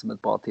Holmberg känns som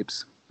ett bra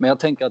tips. Men jag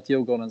tänker att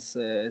Djurgårdens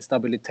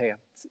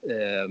stabilitet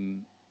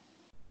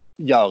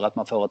gör att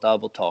man får ett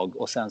övertag.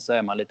 Och sen så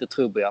är man lite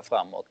trubbiga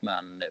framåt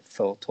men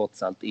får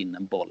trots allt in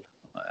en boll.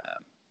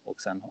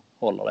 Och sen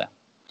håller det.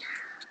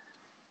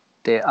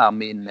 Det är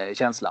min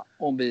känsla.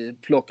 Om vi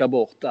plockar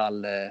bort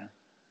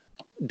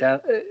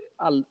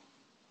all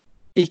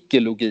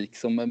icke-logik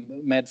som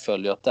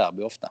medföljer ett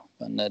derby ofta.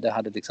 Men det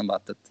hade liksom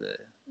varit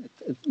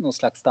någon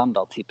slags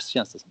standardtips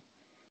känns det som.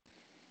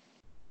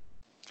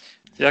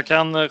 Jag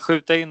kan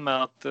skjuta in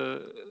med att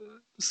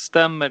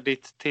stämmer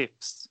ditt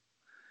tips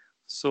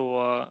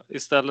så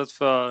istället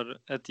för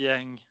ett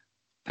gäng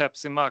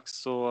Pepsi Max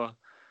så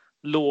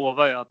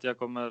lovar jag att jag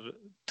kommer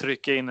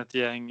trycka in ett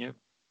gäng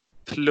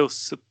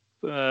plus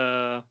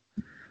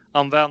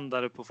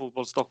användare på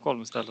Fotboll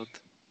Stockholm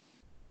istället.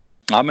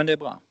 Ja, men det är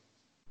bra.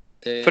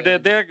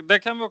 För det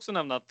kan vi också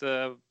nämna att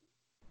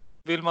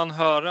vill man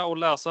höra och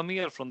läsa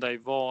mer från dig,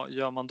 vad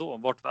gör man då?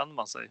 Vart vänder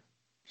man sig?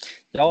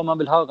 Ja, om man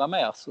vill höra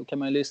mer så kan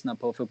man ju lyssna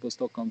på Fotboll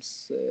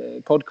Stockholms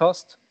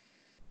podcast.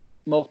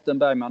 Mårten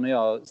Bergman och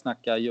jag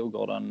snackar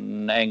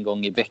Djurgården en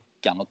gång i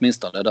veckan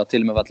åtminstone. Det har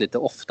till och med varit lite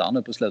oftare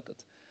nu på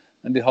slutet.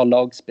 Men vi har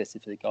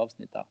lagspecifika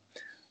avsnitt där.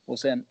 Och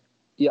sen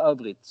i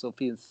övrigt så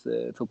finns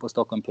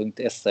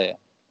fotbollsstockholm.se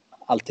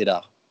alltid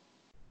där.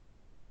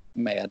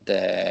 Med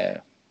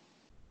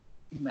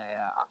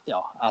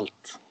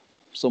allt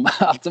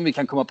som vi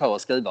kan komma på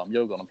att skriva om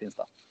Djurgården finns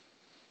där.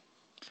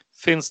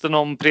 Finns det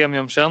någon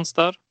premiumtjänst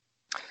där?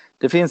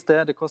 Det finns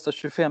det. Det kostar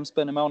 25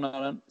 spänn i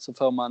månaden. Så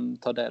får man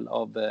ta del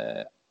av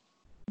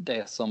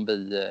det som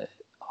vi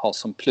har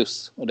som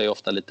plus. Och det är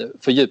ofta lite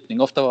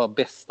fördjupning. Ofta våra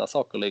bästa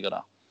saker ligger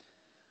där.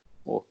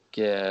 Och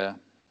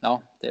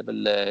det är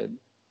väl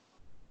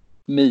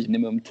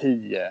minimum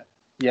 10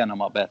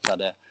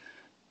 genomarbetade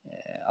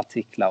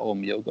artiklar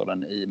om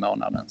Djurgården i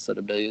månaden. Så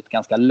det blir ju ett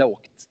ganska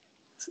lågt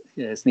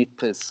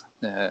snittpris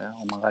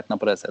om man räknar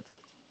på det sättet.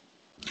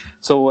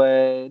 Så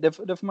det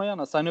får man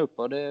gärna signa upp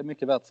och det är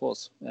mycket värt för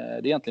oss. Det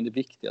är egentligen det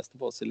viktigaste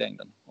för oss i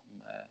längden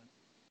om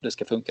det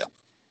ska funka.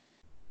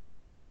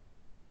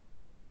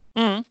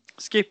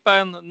 Skippa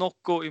en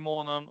Nocco i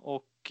månaden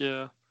och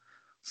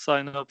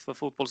signa upp för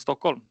Fotboll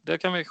Stockholm. Det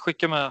kan vi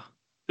skicka med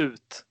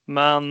ut.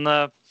 Men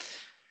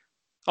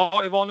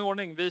i vanlig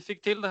ordning. Vi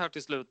fick till det här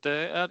till slut.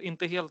 Det är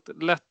inte helt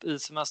lätt i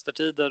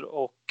semestertider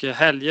och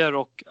helger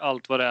och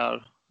allt vad det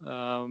är.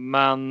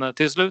 Men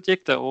till slut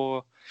gick det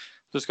och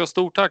du ska ha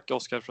stort tack,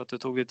 Oskar, för att du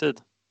tog dig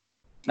tid.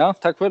 Ja,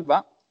 tack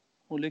själva.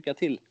 Och lycka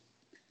till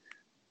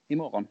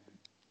imorgon.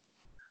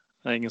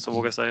 Det är ingen som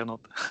vågar säga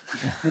något.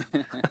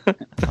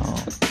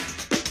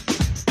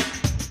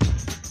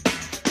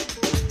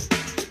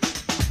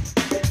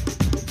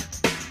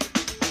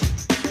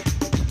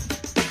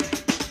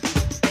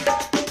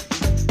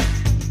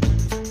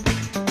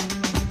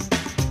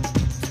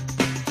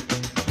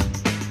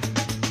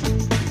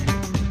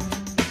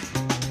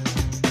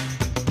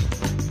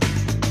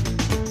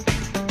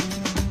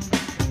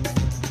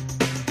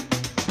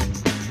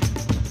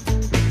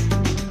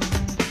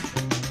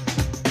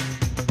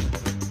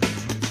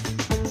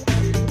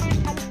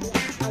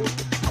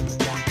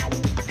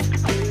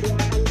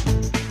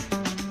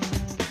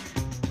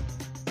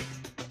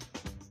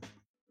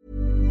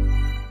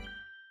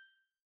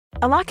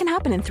 A lot can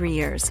happen in 3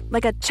 years,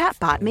 like a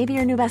chatbot may be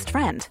your new best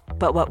friend.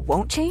 But what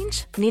won't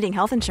change? Needing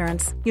health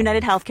insurance.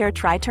 United Healthcare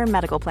Tri-Term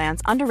Medical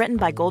Plans, underwritten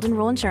by Golden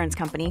Rule Insurance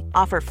Company,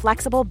 offer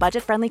flexible,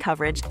 budget-friendly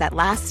coverage that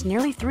lasts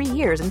nearly 3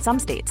 years in some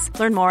states.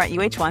 Learn more at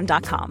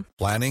uh1.com.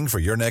 Planning for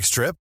your next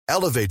trip?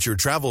 Elevate your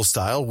travel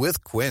style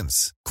with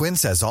Quince.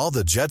 Quince has all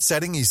the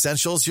jet-setting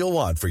essentials you'll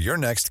want for your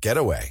next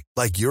getaway,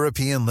 like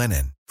European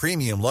linen,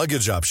 premium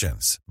luggage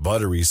options,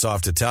 buttery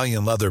soft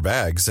Italian leather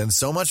bags, and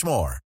so much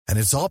more. And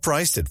it's all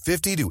priced at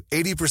 50 to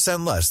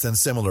 80% less than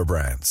similar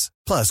brands.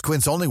 Plus,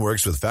 Quince only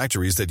works with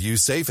factories that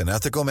use safe and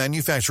ethical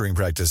manufacturing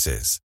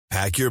practices.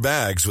 Pack your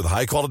bags with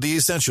high-quality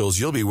essentials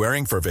you'll be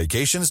wearing for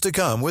vacations to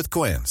come with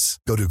Quince.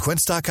 Go to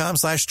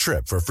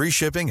quince.com/trip for free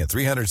shipping and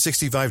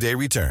 365-day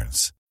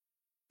returns.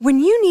 When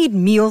you need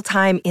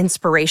mealtime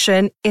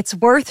inspiration, it's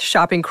worth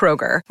shopping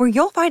Kroger, where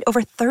you'll find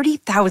over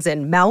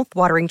 30,000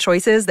 mouth-watering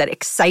choices that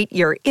excite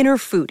your inner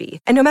foodie.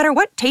 And no matter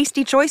what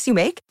tasty choice you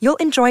make,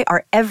 you'll enjoy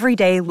our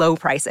everyday low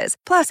prices,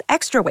 plus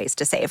extra ways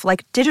to save,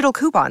 like digital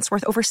coupons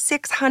worth over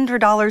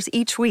 $600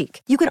 each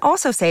week. You can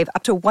also save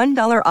up to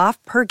 $1 off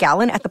per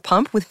gallon at the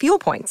pump with fuel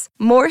points.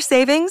 More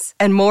savings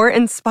and more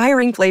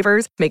inspiring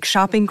flavors make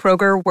shopping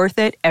Kroger worth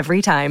it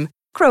every time.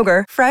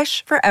 Kroger,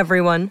 fresh for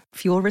everyone.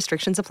 Fuel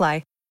restrictions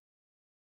apply.